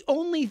the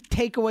only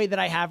takeaway that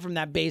I have from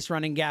that base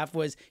running gaff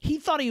was he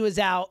thought he was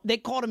out. They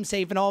called him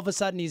safe, and all of a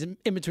sudden he's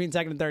in between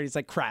second and third. He's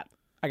like, crap,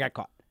 I got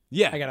caught.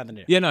 Yeah, I got nothing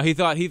to do. Yeah, no, he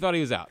thought he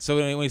was out. So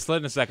when he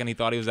slid in a second, he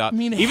thought he was out. I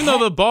mean, even though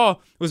the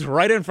ball was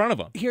right in front of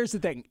him. Here's the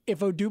thing: if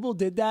Odubel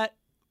did that,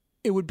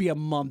 it would be a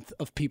month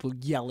of people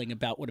yelling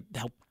about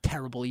how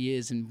terrible he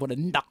is and what a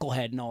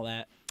knucklehead and all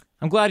that.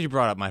 I'm glad you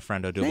brought up my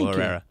friend Odubel Thank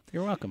Herrera.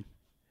 You're welcome.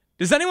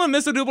 Does anyone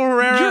miss Odubel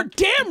Herrera? You're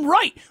damn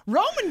right.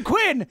 Roman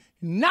Quinn,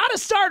 not a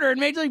starter in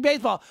Major League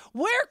Baseball.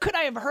 Where could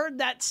I have heard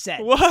that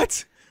said?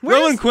 What?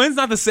 Roman Quinn's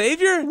not the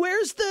savior?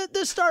 Where's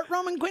the start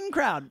Roman Quinn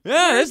crowd?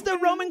 Yeah, Where's the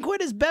Roman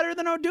Quinn is better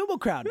than Odubel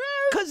crowd?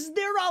 Because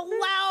they're a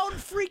loud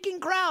freaking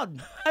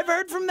crowd. I've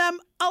heard from them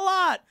a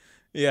lot.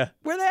 Yeah.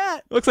 Where they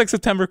at? Looks like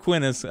September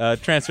Quinn is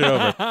transferred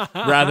over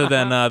rather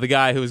than the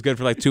guy who was good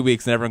for like 2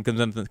 weeks and everyone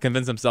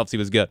convinced themselves he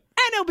was good.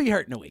 And he'll be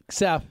hurt in a week.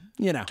 So,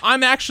 you know.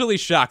 I'm actually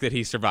shocked that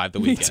he survived the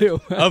weekend. Me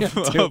too.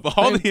 Of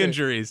all the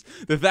injuries,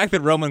 the fact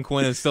that Roman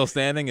Quinn is still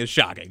standing is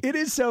shocking. It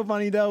is so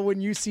funny, though, when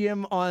you see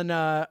him on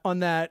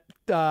that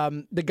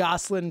the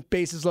Gosselin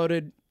bases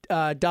loaded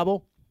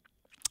double.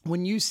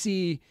 When you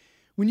see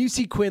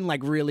Quinn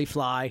like really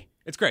fly.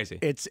 It's crazy.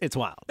 It's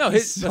wild. No,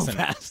 He's so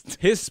fast.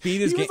 His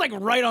speed is. He was like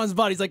right on his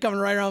butt. He's like coming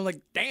right around. I'm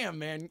like, damn,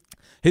 man.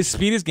 His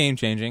speed is game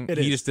changing. It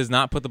He is. just does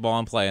not put the ball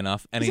in play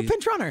enough. And He's a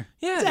pinch runner.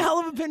 Yeah. He's a hell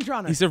of a pinch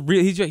runner. He's a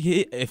real.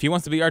 If he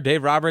wants to be our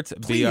Dave Roberts,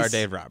 be our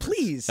Dave Roberts.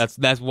 Please.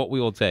 That's what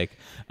we will take.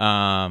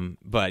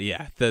 But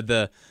yeah,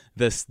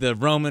 the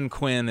Roman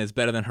Quinn is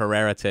better than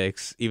Herrera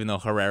takes, even though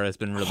Herrera has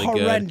been really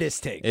good. Horrendous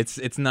take.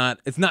 It's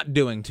not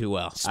doing too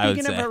well. I would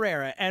Speaking of say.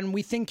 Herrera, and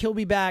we think he'll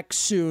be back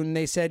soon.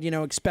 They said,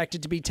 expect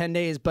it to be 10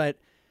 days, but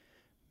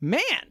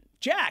man,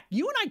 Jack,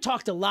 you and I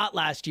talked a lot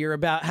last year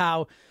about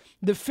how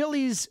the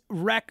Phillies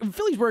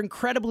were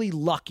incredibly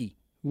lucky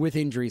with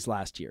injuries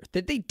last year,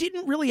 that they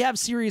didn't really have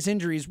serious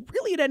injuries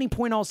really at any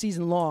point all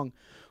season long.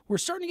 We're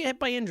starting to get hit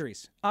by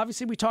injuries.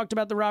 Obviously, we talked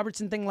about the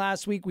Robertson thing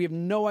last week. We have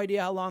no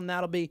idea how long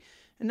that'll be.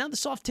 And now the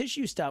soft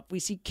tissue stuff. We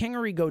see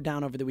Kingery go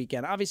down over the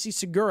weekend. Obviously,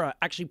 Segura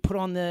actually put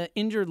on the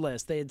injured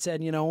list. They had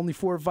said, only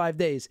 4 or 5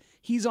 days.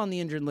 He's on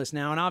the injured list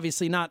now. And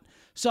obviously not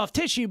soft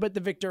tissue, but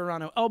the Victor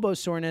Arano elbow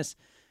soreness.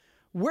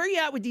 Where are you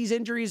at with these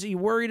injuries? Are you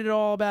worried at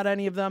all about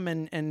any of them?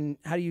 And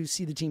how do you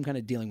see the team kind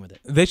of dealing with it?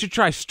 They should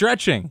try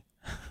stretching.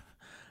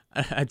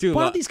 I do.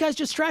 Why don't these guys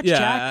just stretch, Yeah,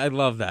 Jack? I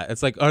love that.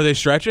 It's like, are they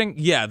stretching?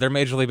 Yeah, they're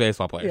Major League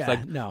Baseball players. Yeah,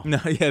 like, no.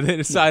 Yeah, they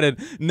decided,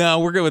 no,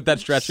 we're good with that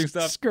stretching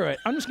stuff. Screw it.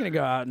 I'm just going to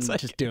go out and like-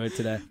 just do it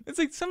today. It's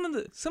like some of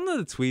the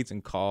tweets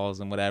and calls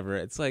and whatever.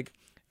 It's like,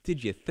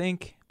 did you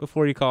think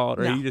before you called,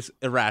 or No. are you just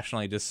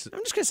irrationally I'm just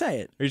going to say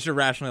it. Are you just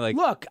irrationally like?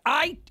 Look,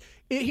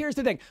 here's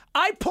the thing.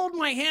 I pulled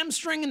my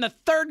hamstring in the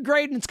 3rd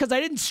grade, and it's because I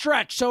didn't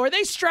stretch. So are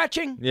they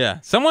stretching? Yeah,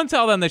 someone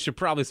tell them they should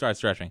probably start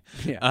stretching.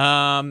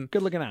 Yeah.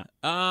 Good looking out.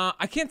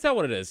 I can't tell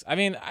what it is. I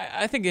mean,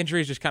 I think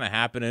injuries just kind of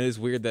happen. It is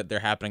weird that they're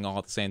happening all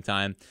at the same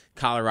time.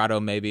 Colorado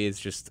maybe is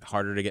just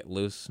harder to get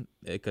loose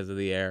because of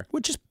the air.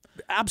 Which is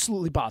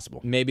absolutely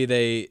possible.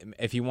 Maybe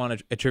if you want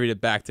to attribute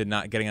it back to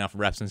not getting enough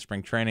reps in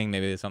spring training,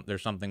 maybe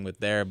there's something with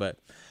there. But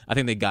I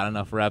think they got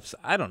enough reps.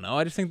 I don't know.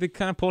 I just think the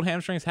kind of pulled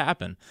hamstrings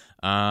happen.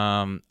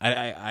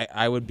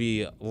 I would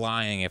be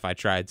lying if I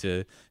tried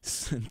to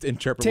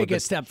interpret Take a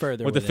step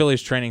further what with the it.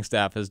 Phillies training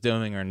staff is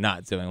doing or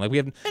not doing. Like we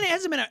have. And it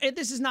hasn't been.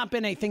 This has not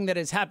been a thing that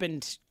has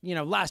happened.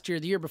 Last year,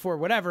 the year before,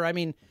 whatever. I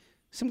mean,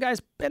 some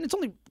guys, and it's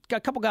only a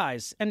couple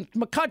guys. And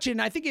McCutchen,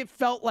 I think it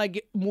felt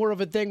like more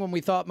of a thing when we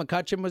thought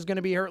McCutchen was going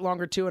to be hurt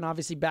longer too, and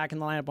obviously back in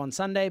the lineup on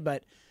Sunday.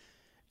 But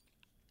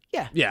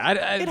yeah,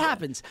 it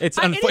happens. It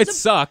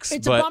sucks.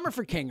 It's but a bummer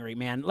for Kingery,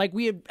 man. Like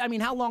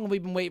how long have we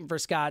been waiting for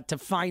Scott to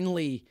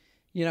finally,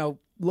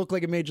 look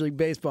like a Major League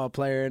Baseball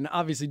player, and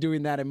obviously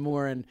doing that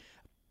and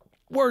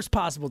worst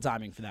possible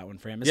timing for that one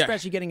for him,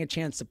 especially getting a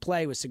chance to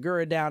play with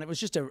Segura down. It was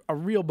just a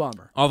real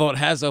bummer. Although it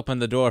has opened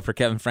the door for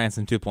Kevin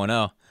Franson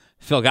 2.0.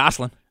 Phil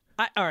Gosselin.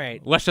 All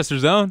right. Westchester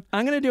Zone.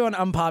 I'm going to do an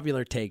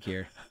unpopular take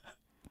here.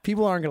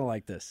 People aren't going to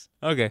like this.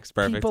 Okay, it's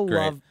perfect.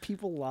 Great.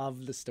 People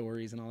love the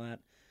stories and all that.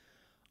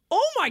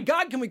 Oh my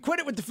God, can we quit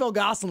it with the Phil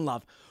Gosselin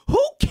love?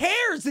 Who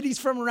cares that he's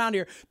from around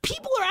here?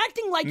 People are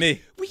acting like he's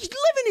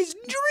living his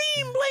dream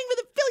playing for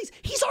the Phillies.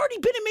 He's already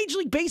been in Major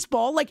League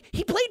Baseball. Like,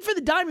 he played for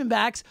the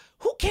Diamondbacks.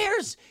 Who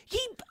cares?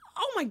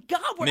 Oh my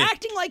God, we're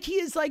acting like he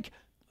is like,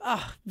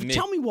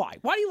 tell me why.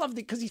 Why do you love it?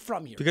 Because he's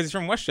from here. Because he's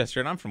from Westchester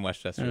and I'm from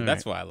Westchester. All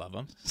That's why I love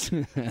him.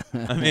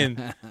 I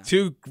mean,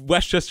 2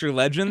 Westchester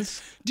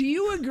legends. Do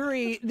you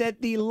agree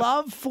that the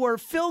love for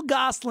Phil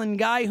Gosselin,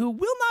 guy who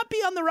will not be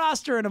on the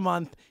roster in a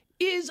month,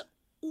 is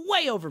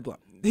way overblown?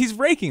 He's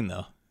raking,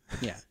 though.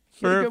 Yeah.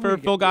 For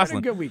Phil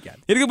Gosselin. He had a good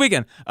weekend. He had a good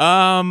weekend.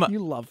 You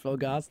love Phil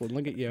Gosselin.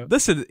 Look at you.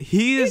 Listen,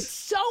 he is... He's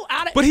so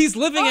out of... But he's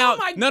living out...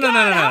 Oh, my No.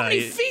 God. How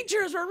many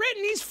features were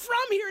written? He's from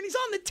here, and he's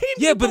on the team.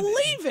 Yeah, Can you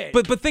believe it?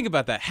 But think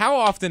about that. How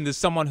often does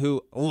someone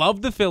who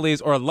loved the Phillies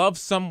or loved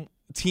some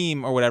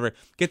team or whatever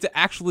get to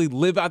actually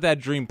live out that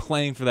dream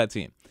playing for that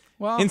team?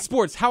 Well, in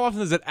sports, how often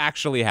does it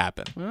actually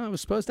happen? Well, I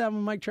was supposed to have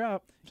him Mike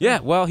Trout.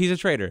 Yeah, well, he's a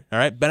traitor, all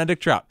right?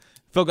 Benedict Trout.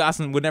 Phil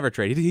Gosselin would never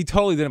trade. He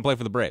totally didn't play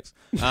for the Braves.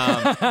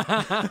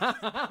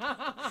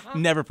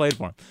 Never played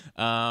for him.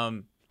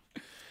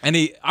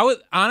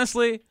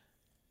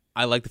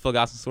 I like the Phil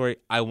Gosselin story.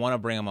 I want to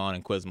bring him on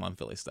and quiz him on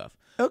Philly stuff.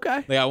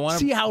 Okay. Like I want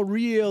to see how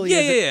real he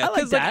is. Yeah. I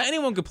like that. Like,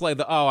 anyone could play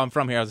I'm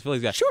from here. I was a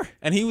Phillies guy. Sure.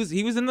 And he was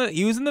in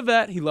the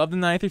vet. He loved the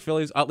 93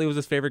 Phillies. Utley was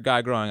his favorite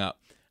guy growing up.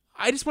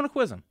 I just want to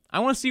quiz him. I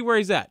want to see where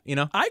he's at. You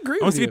know. I agree.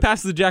 I want to see if he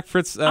passes the Jack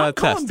Fritz I'm test.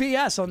 calling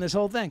BS on this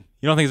whole thing.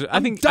 You don't think?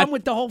 I'm done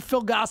with the whole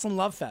Phil Gosselin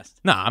love fest.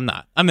 No, I'm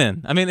not. I'm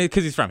in. I mean,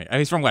 because he's from here.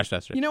 He's from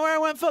Westchester. You know where I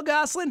want Phil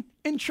Gosselin?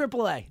 In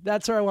AAA.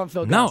 That's where I want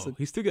Phil No, Gosselin.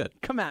 he's too good.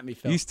 Come at me,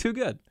 Phil. He's too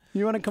good.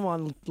 You want to come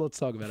on? Let's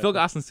talk about Phil it.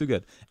 Gosselin's too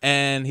good,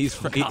 and he's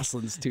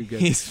Gosselin's too good.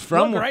 He's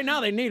from Look, right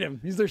now they need him.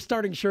 He's their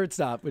starting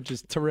shortstop, which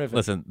is terrific.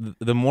 Listen,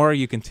 the more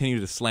you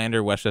continue to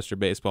slander Westchester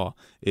baseball,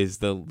 is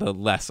the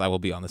less I will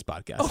be on this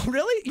podcast. Oh,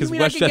 really? You 'Cause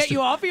mean I can get you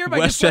off here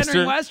by just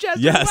slandering Westchester?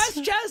 Yes.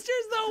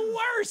 Westchester's the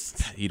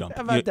worst. You don't.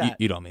 How about that?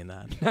 You don't mean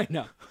that. I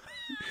know.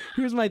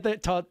 Here's my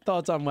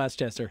thoughts on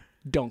Westchester.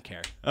 Don't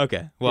care.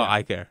 Okay. Well, Yeah.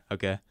 I care.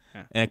 Okay.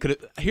 Yeah. And it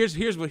could.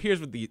 Here's what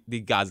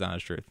the God's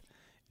honest truth.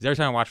 Is every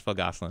time I watch Phil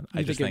Gosselin,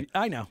 I just think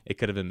I know. it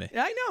could have been me.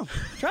 I know.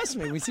 Trust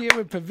me. We see it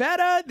with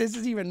Pavetta. This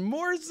is even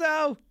more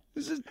so.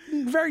 This is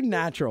very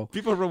natural.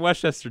 People from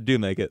Westchester do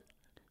make it.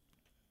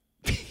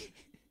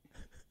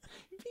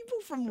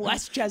 People from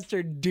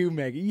Westchester do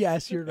make it.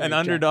 Yes, you're right. An Jack.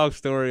 underdog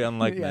story,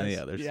 unlike Yes, many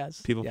others.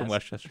 yes, People from yes.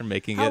 Westchester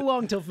making How it.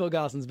 long till Phil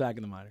Gosselin's back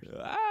in the minors?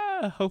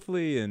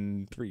 Hopefully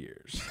in 3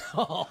 years.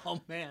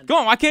 Oh, man. Go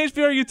on. Why can't he just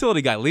be our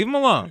utility guy? Leave him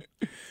alone.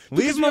 Leave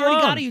Because him we already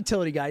alone. got a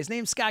utility guy. His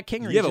name's Scott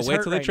Kingery. Yeah, He's but just wait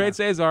hurt till they right trade now.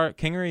 Cesar.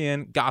 Kingery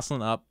in,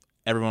 Gosselin up.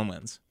 Everyone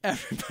wins.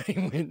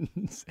 Everybody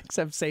wins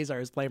except Cesar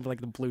is playing for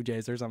like the Blue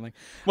Jays or something.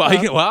 Well,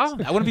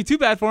 that wouldn't be too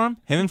bad for him.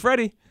 Him and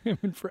Freddie. Him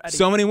and Freddie.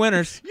 So many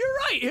winners. You're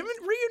right. Him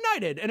and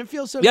reunited, and it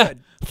feels so Yeah,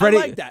 good. Freddie-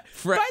 I like that.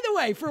 By the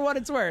way, for what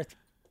it's worth,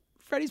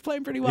 Freddie's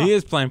playing pretty well. He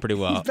is playing pretty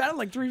well. He's batting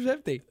like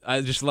 350. I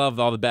just love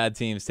all the bad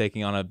teams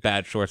taking on a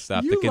bad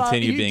shortstop to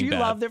continue being you bad.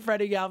 love that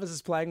Freddie Galvis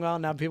is playing well?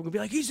 Now people can be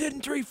like, he's hitting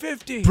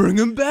 350. Bring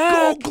him back.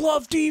 Gold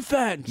Glove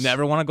defense.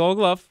 Never won a Gold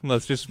Glove.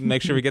 Let's just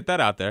make sure we get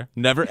that out there.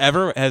 Never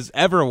ever has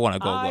ever won a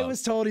Gold Glove. I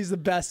was told he's the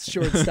best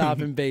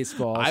shortstop in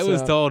baseball. I was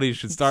so- told he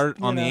should start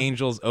on the know.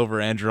 Angels over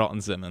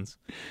Andrelton Simmons.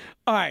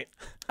 All right.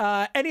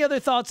 Any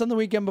other thoughts on the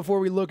weekend before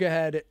we look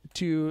ahead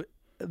to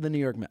the New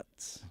York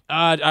Mets?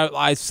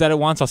 I said it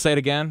once. I'll say it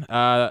again.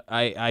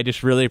 I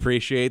just really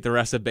appreciate the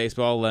rest of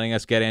baseball letting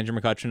us get Andrew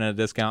McCutchen at a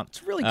discount.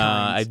 It's really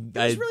kind.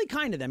 It's really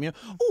kind of them. You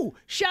know. Ooh,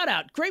 shout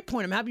out. Great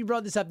point. I'm happy you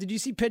brought this up. Did you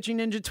see Pitching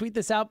Ninja tweet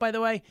this out, by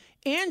the way?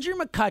 Andrew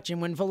McCutchen,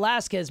 when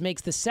Velasquez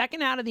makes the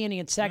second out of the inning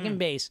at second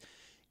base,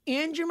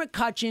 Andrew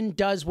McCutchen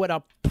does what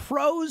a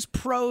pro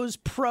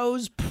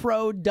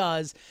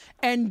does,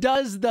 and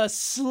does the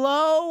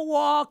slow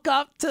walk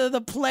up to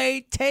the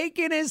plate,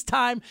 taking his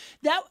time.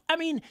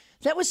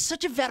 That was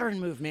such a veteran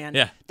move, man.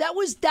 Yeah. That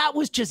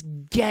was just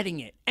getting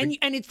it. And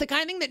it's the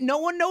kind of thing that no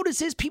one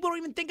notices. People don't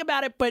even think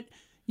about it, but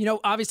you know,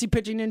 obviously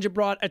Pitching Ninja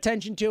brought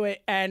attention to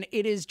it, and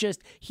it is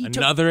just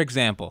Another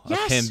example of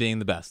Yes. him being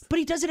the best. But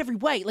he does it every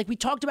way. Like we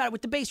talked about it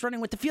with the base running,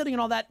 with the fielding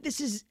and all that.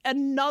 This is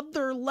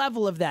another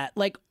level of that.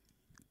 Like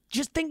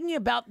just thinking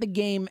about the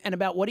game and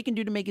about what he can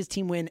do to make his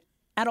team win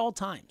at all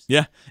times.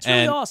 Yeah, It's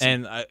really awesome.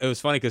 And it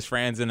was funny because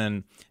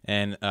Franzen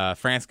and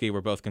Fransky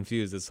were both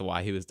confused as to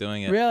why he was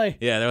doing it. Really?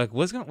 Yeah, they're like,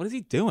 what is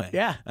he doing?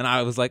 Yeah. And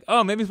I was like,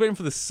 oh, maybe he's waiting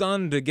for the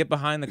sun to get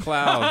behind the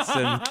clouds,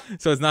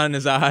 and so it's not in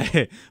his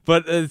eye.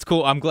 But it's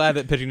cool. I'm glad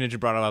that Pitching Ninja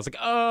brought it up. I was like,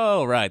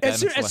 oh, right. As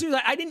soon as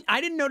I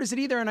didn't notice it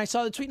either, and I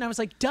saw the tweet, and I was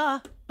like, duh.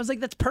 I was like,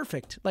 that's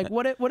perfect. Like,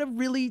 what a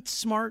really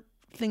smart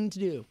thing to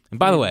do. And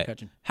by the way,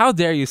 McCutchen. how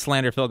dare you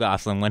slander Phil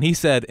Gosselin when he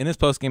said in his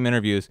post-game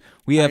interviews,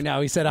 we have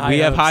know, he said we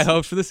have high hopes.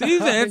 hopes for the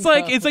season. It's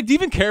like, do you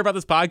even care about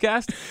this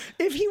podcast?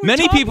 If he were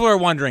Many talking- people are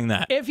wondering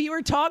that. If he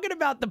were talking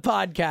about the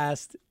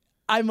podcast,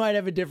 I might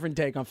have a different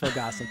take on Phil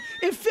Gosselin.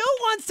 If Phil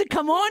wants to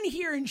come on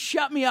here and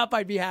shut me up,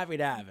 I'd be happy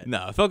to have it.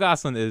 No, Phil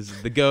Gosselin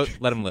is the GOAT.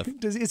 Let him live.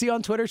 Is he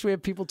on Twitter? Should we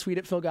have people tweet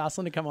at Phil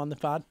Gosselin to come on the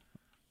pod?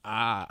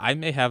 I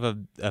may have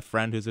a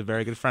friend who's a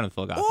very good friend of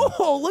Phil Gosselin.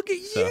 Oh, look at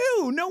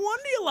you. No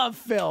wonder you love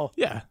Phil.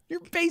 Yeah,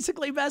 You're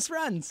basically best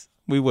friends.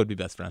 we would be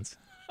best friends.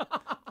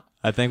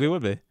 I think we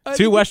would be. think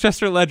Two you-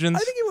 Westchester legends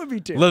I think you would be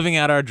too. living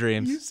out our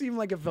dreams. You seem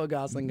like a Phil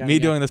Gosselin guy. Me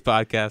doing this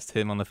podcast,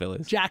 him on the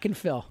Phillies. Jack and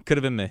Phil. Could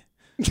have been me.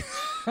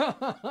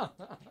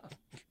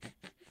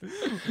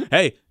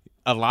 Hey,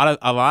 a lot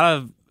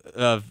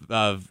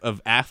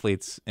of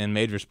athletes in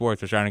major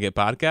sports are trying to get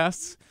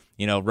podcasts.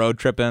 You know, road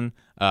tripping,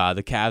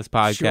 the Cavs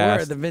podcast,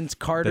 Sure, the Vince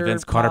Carter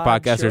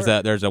podcast.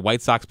 Sure. There's a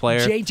White Sox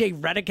player.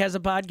 JJ Redick has a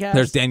podcast.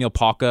 There's Daniel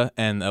Palka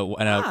and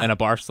a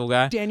Barstool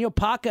guy. Daniel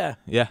Paca.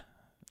 Yeah,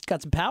 He's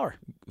got some power.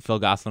 Phil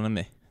Gosselin and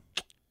me.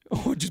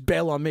 Oh, just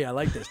bail on me. I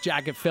like this.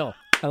 Jack and Phil.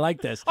 I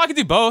like this. Oh, I could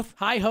do both.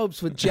 High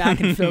hopes with Jack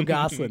and Phil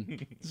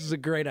Gosselin. This is a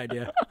great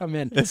idea. I'm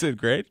in. Is it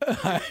great?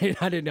 I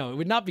didn't know. It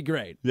would not be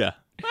great. Yeah.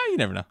 Well, you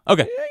never know.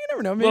 Okay. Yeah, you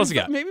never know. Maybe, What else you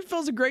got? Maybe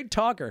Phil's a great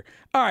talker.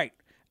 All right.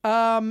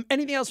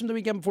 Anything else from the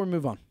weekend before we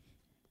move on?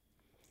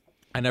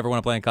 I never want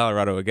to play in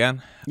Colorado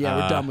again. Yeah,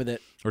 we're done with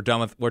it. We're done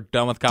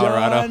with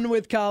Colorado. Done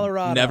with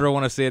Colorado. Never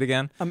want to see it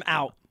again. I'm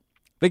out.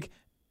 Like,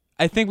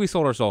 I think we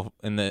sold ourselves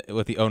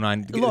with the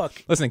 09.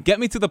 Look, listen, get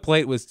me to the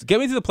plate,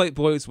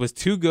 boys was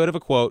too good of a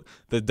quote.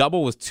 The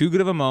double was too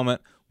good of a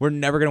moment. We're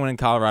never going to win in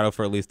Colorado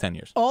for at least 10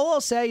 years. all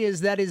I'll say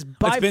is that is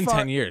by far. It's been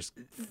 10 years.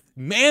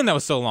 Man, that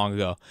was so long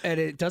ago. And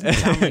it doesn't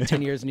sound like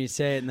 10 years when you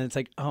say it, and then it's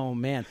like, oh,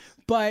 man.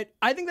 But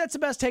I think that's the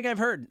best take I've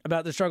heard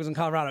about the struggles in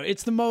Colorado.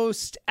 It's the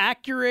most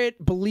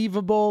accurate,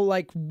 believable,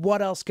 like,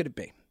 what else could it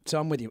be? So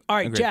I'm with you. All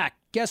right, Agreed. Jack,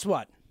 guess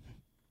what?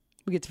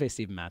 We get to face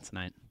Steven Matz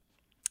tonight.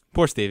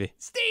 Poor Stevie.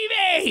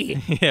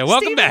 Stevie! Yeah,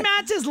 welcome back. Steven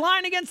Matz's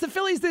line against the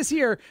Phillies this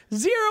year,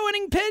 0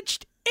 inning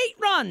pitched, 8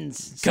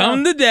 runs. So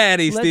Come to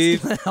daddy,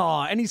 Steve.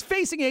 Aw, and he's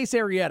facing Ace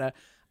Arrieta.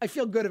 I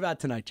feel good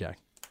about tonight, Jack.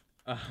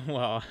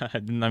 Well,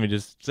 let me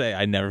just say,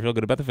 I never feel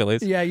good about the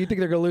Phillies. Yeah, you think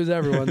they're going to lose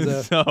everyone.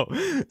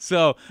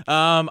 So.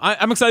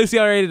 I'm excited to see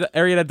how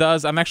Arrieta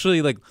does. I'm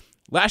actually, like,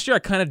 last year I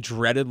kind of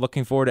dreaded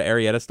looking forward to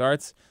Arrieta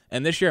starts,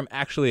 and this year I'm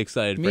actually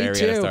excited for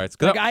Arrieta starts.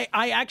 Like,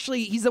 I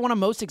actually, he's the one I'm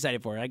most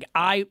excited for. Like,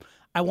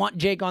 I want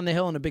Jake on the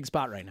hill in a big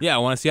spot right now. Yeah, I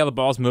want to see how the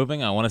ball's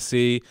moving. I want to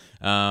see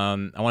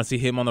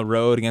him on the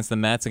road against the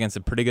Mets, against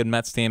a pretty good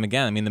Mets team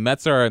again. I mean, the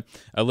Mets are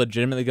a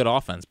legitimately good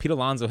offense. Pete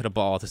Alonso hit a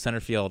ball to center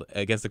field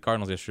against the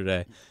Cardinals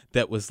yesterday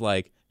that was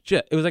like,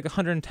 it was like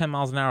 110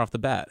 miles an hour off the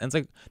bat. And it's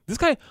like, this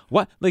guy,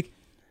 what? Like,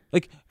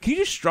 can you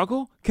just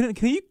struggle? Can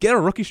you get a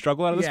rookie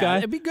struggle out of this guy?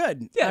 It'd be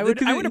good. Yeah, I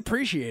would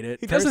appreciate it.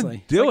 He doesn't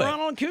personally. do It's it. like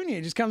Ronald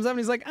Acuna just comes up and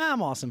he's like,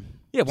 I'm awesome.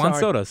 Yeah, Juan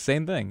Sorry. Soto,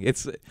 same thing.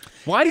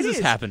 Why does this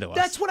happen to us?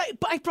 That's what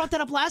I brought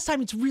that up last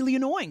time. It's really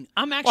annoying.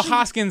 Well,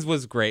 Hoskins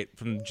was great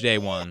from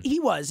J1.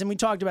 He was, and we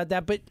talked about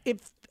that. But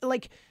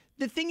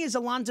the thing is,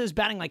 Alonso's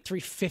batting like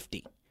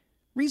 350.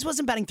 Reese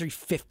wasn't batting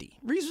 350.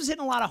 Reese was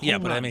hitting a lot of home runs. Yeah,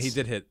 but I mean, he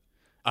did hit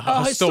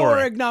a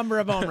historic number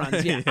of home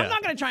runs. Yeah. I'm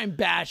not going to try and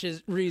bash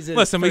Reese's.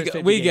 Listen,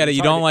 we get it.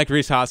 You don't like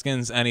Reese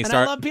Hoskins, and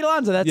I love Pete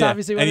Alonso. That's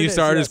obviously what and it he is.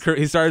 started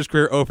he started his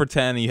career 0 for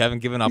 10, and you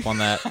haven't given up on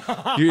that.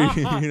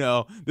 you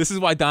know, this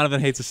is why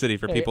Donovan hates the city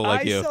for people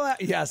like you.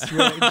 Yes,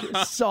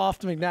 really,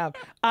 soft McNabb.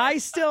 I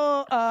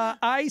still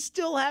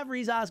have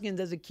Reese Hoskins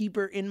as a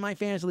keeper in my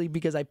fantasy league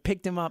because I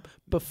picked him up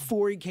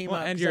before he came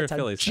out. And you're a that's how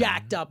Phillies fan.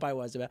 jacked up I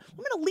was about. I'm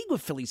in a league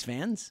with Phillies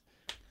fans.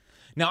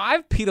 Now, I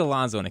have Pete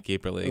Alonso in a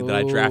keeper league that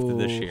I drafted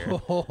this year.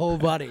 Oh,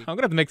 buddy. I'm going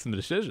to have to make some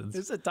decisions.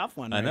 This is a tough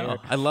one. I know. Here.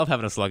 I love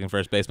having a slugging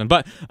first baseman.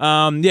 But,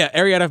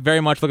 Arrieta, very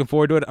much looking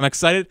forward to it. I'm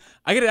excited.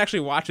 I get to actually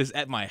watch this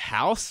at my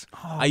house.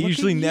 I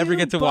usually never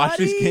get to watch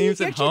these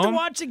games at home. You get to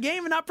watch the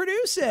game and not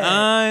produce it.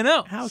 I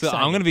know. How so exciting.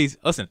 I'm going to be,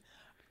 listen,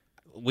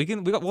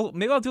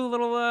 maybe I'll do a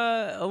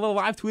little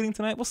live tweeting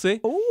tonight. We'll see.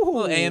 Ooh. A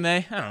little AMA.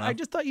 I don't know. I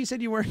just thought you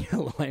said you weren't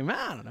going to lame.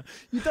 I don't know.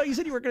 You thought you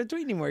said you weren't going to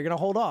tweet anymore. You're going to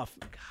hold off.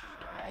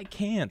 I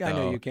can't. I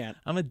know though. you can't.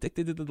 I'm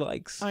addicted to the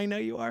likes. I know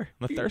you are.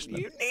 I'm a thirstman.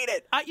 You need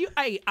it.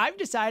 I've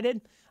decided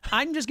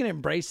I'm just going to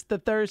embrace the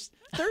thirst.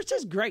 Thirst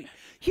is great.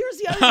 Here's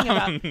the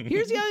other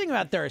thing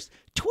about thirst.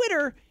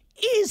 Twitter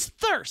is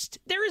thirst.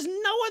 There is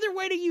no other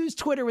way to use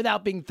Twitter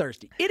without being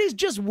thirsty. It is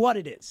just what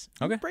it is.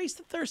 Okay. Embrace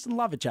the thirst and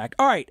love it, Jack.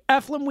 All right,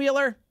 Eflin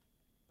Wheeler.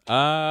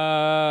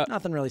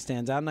 Nothing really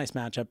stands out. Nice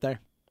matchup there.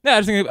 Yeah,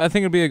 I think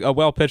it'll be a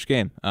well pitched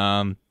game.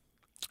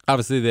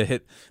 Obviously, they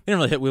didn't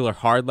really hit Wheeler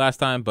hard last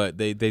time, but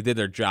they did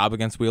their job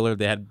against Wheeler.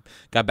 They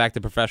got back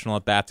to professional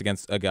at bats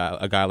against a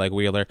guy like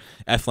Wheeler.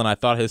 Eflin, I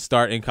thought his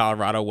start in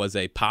Colorado was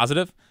a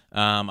positive.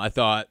 I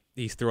thought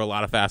he threw a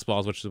lot of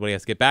fastballs, which is what he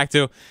has to get back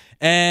to.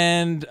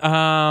 And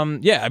I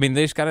mean,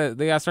 they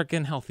gotta start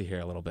getting healthy here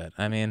a little bit.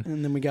 I mean,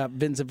 and then we got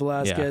Vincent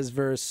Velasquez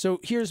versus. So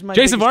here's my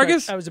Jason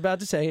Vargas. I was about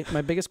to say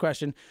my biggest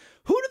question: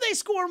 who do they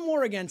score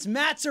more against,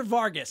 Matz or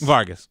Vargas?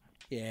 Vargas.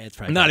 Yeah, it's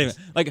probably Not Vargas.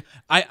 even like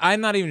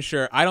I'm not even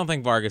sure. I don't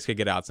think Vargas could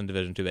get outs in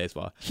Division II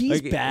baseball.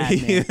 He's like, bad,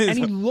 man. And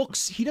he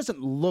looks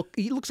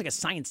like a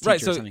science teacher.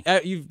 Right. or So something.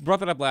 You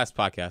brought that up last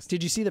podcast.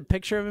 Did you see the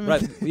picture of him?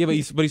 Right. Yeah, but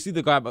you see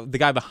the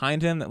guy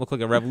behind him that looked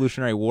like a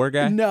Revolutionary War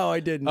guy. No, I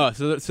didn't. Oh,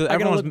 so I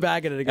gotta look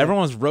back at it again.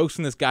 Everyone was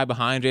roasting this guy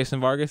behind Jason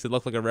Vargas. It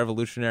looked like a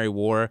Revolutionary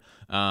War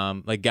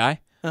like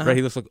guy. Right.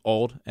 He looks like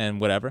old and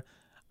whatever.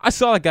 I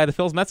saw that guy at the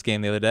Phillies Mets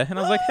game the other day, and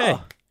I was like, hey.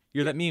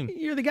 You're that meme.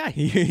 You're the guy.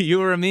 You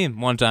were a meme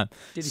one time.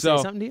 Did he say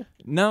something to you?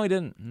 No, he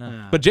didn't.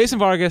 No. But Jason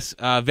Vargas,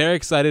 very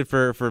excited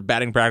for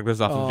batting practice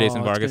off of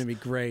Jason Vargas. It's going to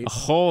be great. A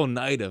whole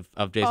night of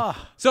Jason.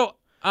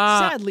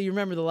 Sadly, you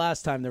remember the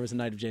last time there was a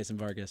night of Jason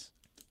Vargas.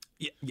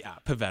 Yeah,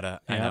 Pavetta.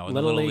 I know. In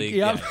Little the League.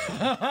 Yeah.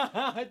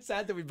 It's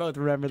sad that we both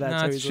remember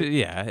that. No,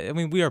 yeah, I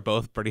mean, we are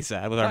both pretty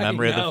sad with our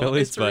memory of the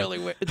Phillies.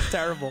 It's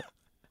terrible.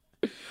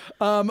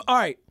 All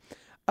right.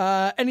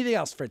 Anything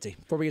else, Fritzy,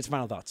 before we get to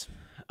final thoughts?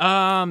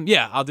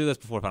 Yeah, I'll do this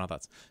before final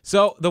thoughts.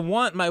 So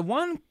my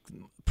one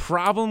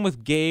problem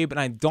with Gabe, and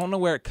I don't know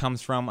where it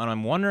comes from, and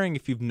I'm wondering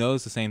if you've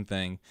noticed the same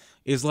thing,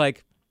 is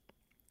like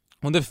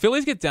when the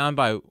Phillies get down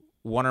by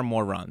one or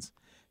more runs,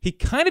 he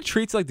kind of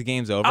treats it like the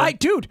game's over.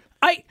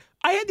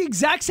 I had the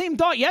exact same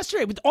thought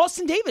yesterday with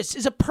Austin Davis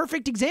is a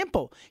perfect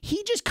example.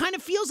 He just kind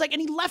of feels like,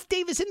 and he left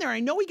Davis in there. I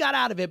know he got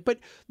out of it, but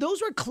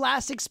those were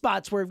classic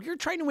spots where if you're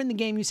trying to win the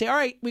game, you say, all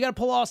right, we got to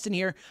pull Austin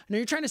here. I know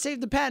you're trying to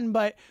save the pen,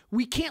 but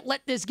we can't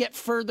let this get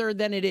further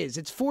than it is.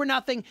 It's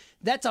 4-0.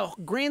 That's a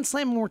grand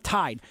slam and we're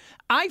tied.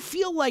 I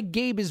feel like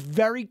Gabe is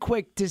very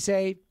quick to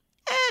say,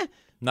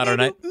 Not our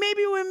night.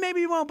 Maybe we win, maybe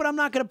we won't, but I'm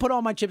not going to put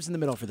all my chips in the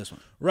middle for this one.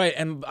 Right,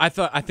 and I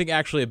think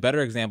actually a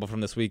better example from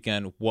this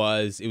weekend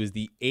was it was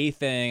the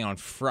 8th inning on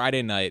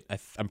Friday night.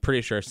 I'm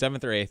pretty sure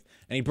 7th or 8th,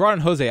 and he brought in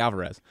Jose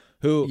Alvarez,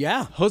 who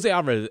Jose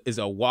Alvarez is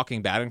a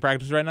walking batting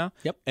practice right now.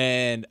 Yep,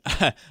 and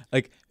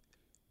like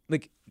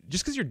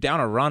just because you're down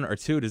a run or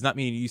two does not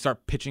mean you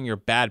start pitching your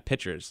bad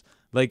pitchers.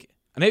 Like.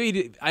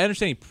 Maybe I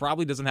understand he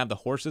probably doesn't have the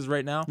horses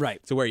right now,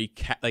 right? To where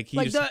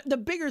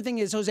the bigger thing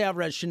is Jose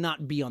Alvarez should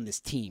not be on this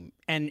team,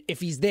 and if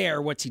he's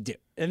there, what's he do?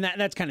 And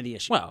that's kind of the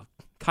issue. Well,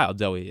 Kyle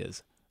Doey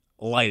is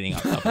lighting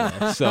up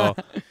there. So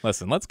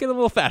listen, let's get a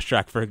little fast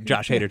track for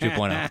Josh Hader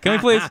 2.0. Can we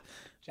please?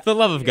 For the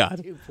love of God.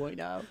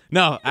 2.0.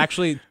 No,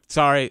 actually,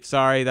 sorry,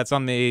 that's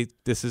on me.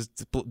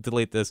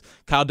 Delete this.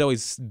 Kyle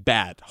Doey's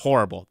bad,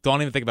 horrible.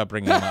 Don't even think about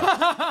bringing him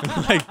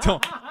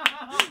up.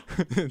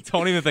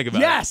 Don't even think about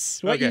it.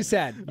 Yes, what you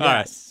said. All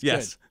right.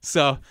 Yes. Good.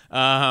 So,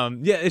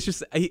 it's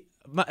just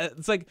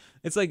it's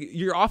like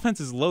your offense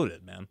is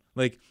loaded, man.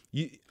 Like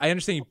I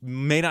understand you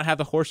may not have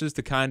the horses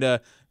to kind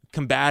of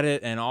combat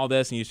it and all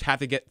this, and you just have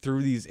to get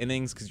through these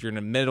innings because you're in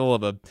the middle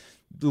of a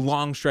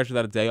long stretch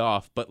without a day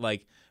off. But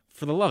like,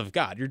 for the love of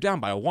God, you're down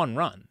by 1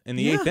 run in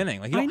the 8th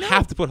inning. Like you don't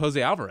have to put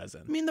Jose Alvarez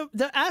in. I mean,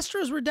 the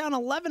Astros were down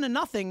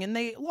 11-0, and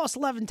they lost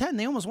 11-10.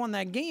 They almost won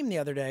that game the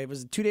other day. It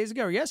was 2 days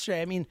ago or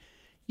yesterday. I mean.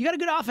 You got a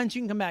good offense,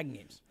 you can come back in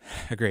games.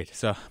 Agreed.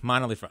 So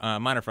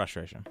minor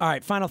frustration. All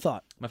right, final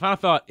thought. My final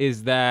thought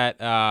is that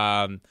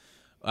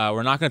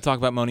we're not going to talk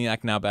about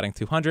Moniak now batting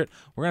 200.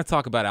 We're going to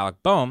talk about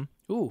Alec Boehm,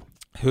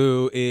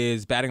 who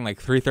is batting like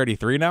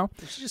 333 now.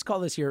 We should just call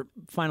this your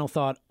final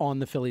thought on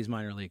the Phillies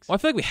minor leagues. Well, I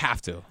feel like we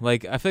have to.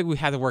 Like, I feel like we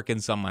had to work in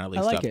some minor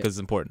league stuff because it's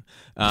important.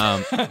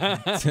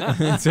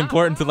 It's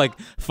important to like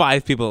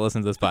 5 people that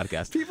listen to this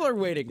podcast. People are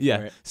waiting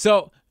for it.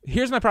 So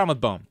here's my problem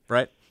with Boehm,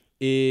 right?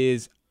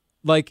 Is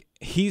like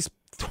he's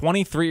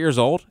 23 years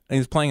old and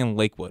he's playing in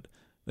Lakewood.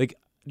 Like,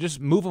 just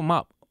move him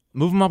up.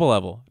 Move him up a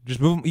level.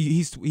 Just move him.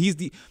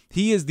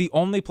 He is the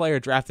only player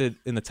drafted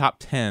in the top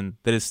 10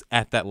 that is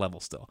at that level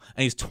still,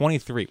 and he's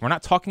 23. We're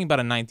not talking about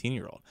a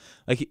 19-year-old.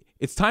 Like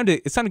it's time to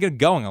get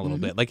going a little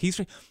bit. Like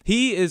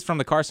he is from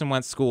the Carson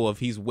Wentz school of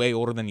he's way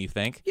older than you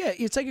think. Yeah,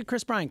 it's like a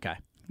Chris Bryant guy.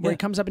 Where he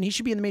comes up and he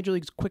should be in the major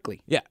leagues quickly.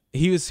 Yeah,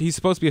 he's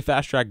supposed to be a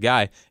fast track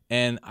guy,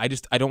 and I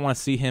don't want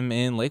to see him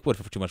in Lakewood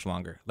for too much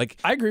longer. Like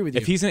I agree with you.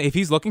 If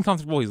he's looking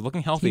comfortable, he's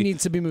looking healthy. He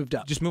needs to be moved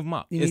up. Just move him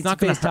up. He needs to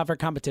face tougher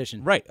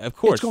competition. Right, of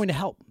course. It's going to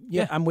help.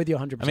 Yeah, I'm with you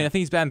 100%. I mean, I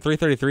think he's batting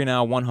 333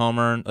 now, 1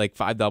 homer, like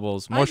 5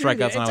 doubles, more strikeouts than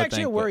I would think. It's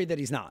actually a worry that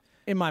he's not,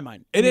 in my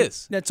mind. It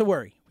is. That's a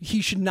worry.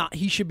 He should not.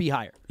 He should be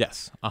higher.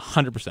 Yes,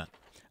 100%. All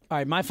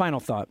right, my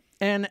final thought.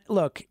 And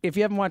look, if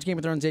you haven't watched Game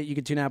of Thrones yet, you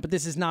can tune out. But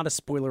this is not a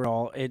spoiler at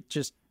all.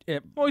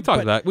 We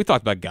talked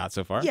about God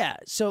so far. Yeah.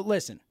 So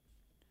listen,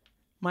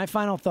 my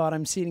final thought.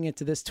 I'm ceding it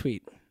to this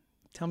tweet.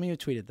 Tell me who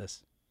tweeted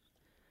this.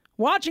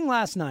 Watching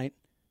last night,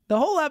 the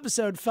whole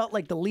episode felt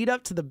like the lead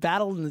up to the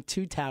battle in the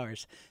 2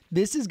 towers.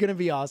 This is going to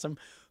be awesome.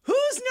 Who's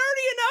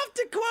nerdy enough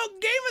to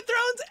quote Game of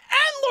Thrones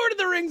and Lord of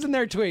the Rings in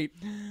their tweet?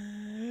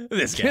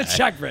 This guy.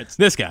 Chuck Fritz.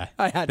 This guy.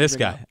 I had this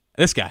guy.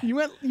 This guy. You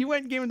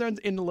went Game of Thrones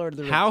into Lord of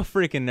the Rings. How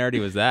freaking nerdy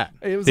was that?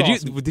 It was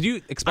awesome. Did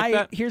you expect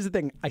that? Here's the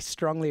thing. I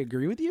strongly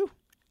agree with you.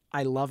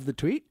 I love the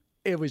tweet.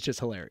 It was just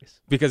hilarious.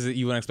 Because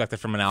you wouldn't expect it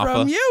from an alpha?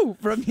 From you.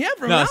 From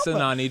alpha.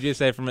 No, I need you to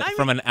say from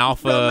an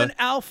alpha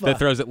that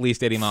throws at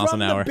least 80 miles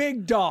an hour. From the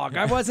big dog.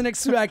 I wasn't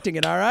expecting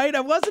it, all right?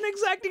 I wasn't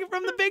expecting it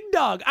from the big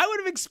dog. I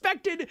would have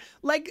expected,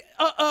 like,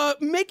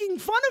 making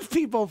fun of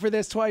people for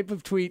this type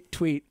of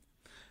tweet.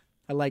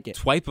 I like it.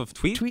 Type of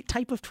tweet?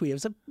 Type of tweet. It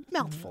was a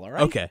mouthful, all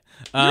right? Okay.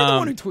 You're the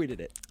one who tweeted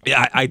it.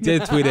 Yeah, I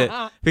did tweet it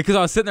because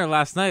I was sitting there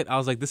last night. I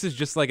was like, this is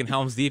just like in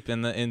Helm's Deep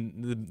in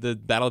the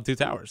Battle of 2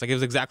 Towers. Like, it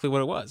was exactly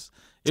what it was.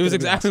 It was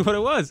exactly what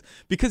it was.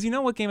 Because you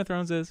know what Game of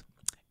Thrones is?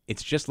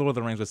 It's just Lord of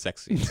the Rings with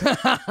sex scenes.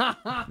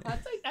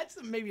 That's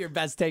maybe your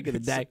best take of the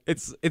day.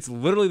 It's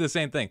literally the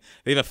same thing.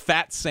 They have a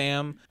fat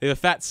Sam.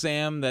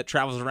 That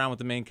travels around with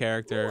the main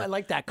character. Ooh, I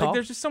like that call. Like,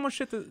 there's just so much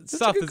stuff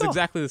that's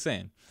exactly the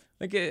same.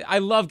 Like, I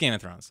love Game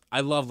of Thrones.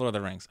 I love Lord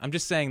of the Rings. I'm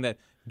just saying that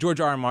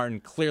George R.R.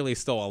 Martin clearly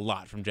stole a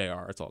lot from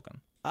J.R.R. Tolkien.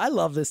 I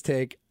love this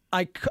take.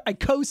 I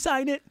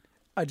co-sign it.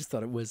 I just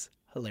thought it was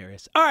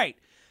hilarious. All right.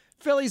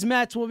 Phillies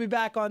Mets. We'll be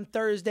back on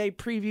Thursday.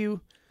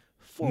 Preview.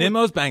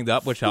 Nimmo's banged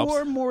up, which helps.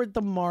 4 more at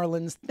the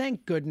Marlins.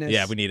 Thank goodness.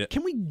 Yeah, we need it.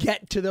 Can we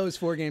get to those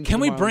 4 games? Can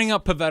we bring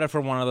up Pivetta for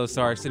one of those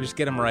starts and just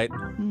get him right?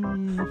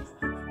 Bring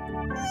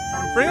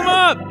him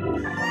up!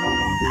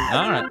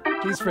 All right.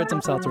 He's Fritz.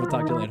 I'm Seltzer. We'll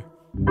talk to you later.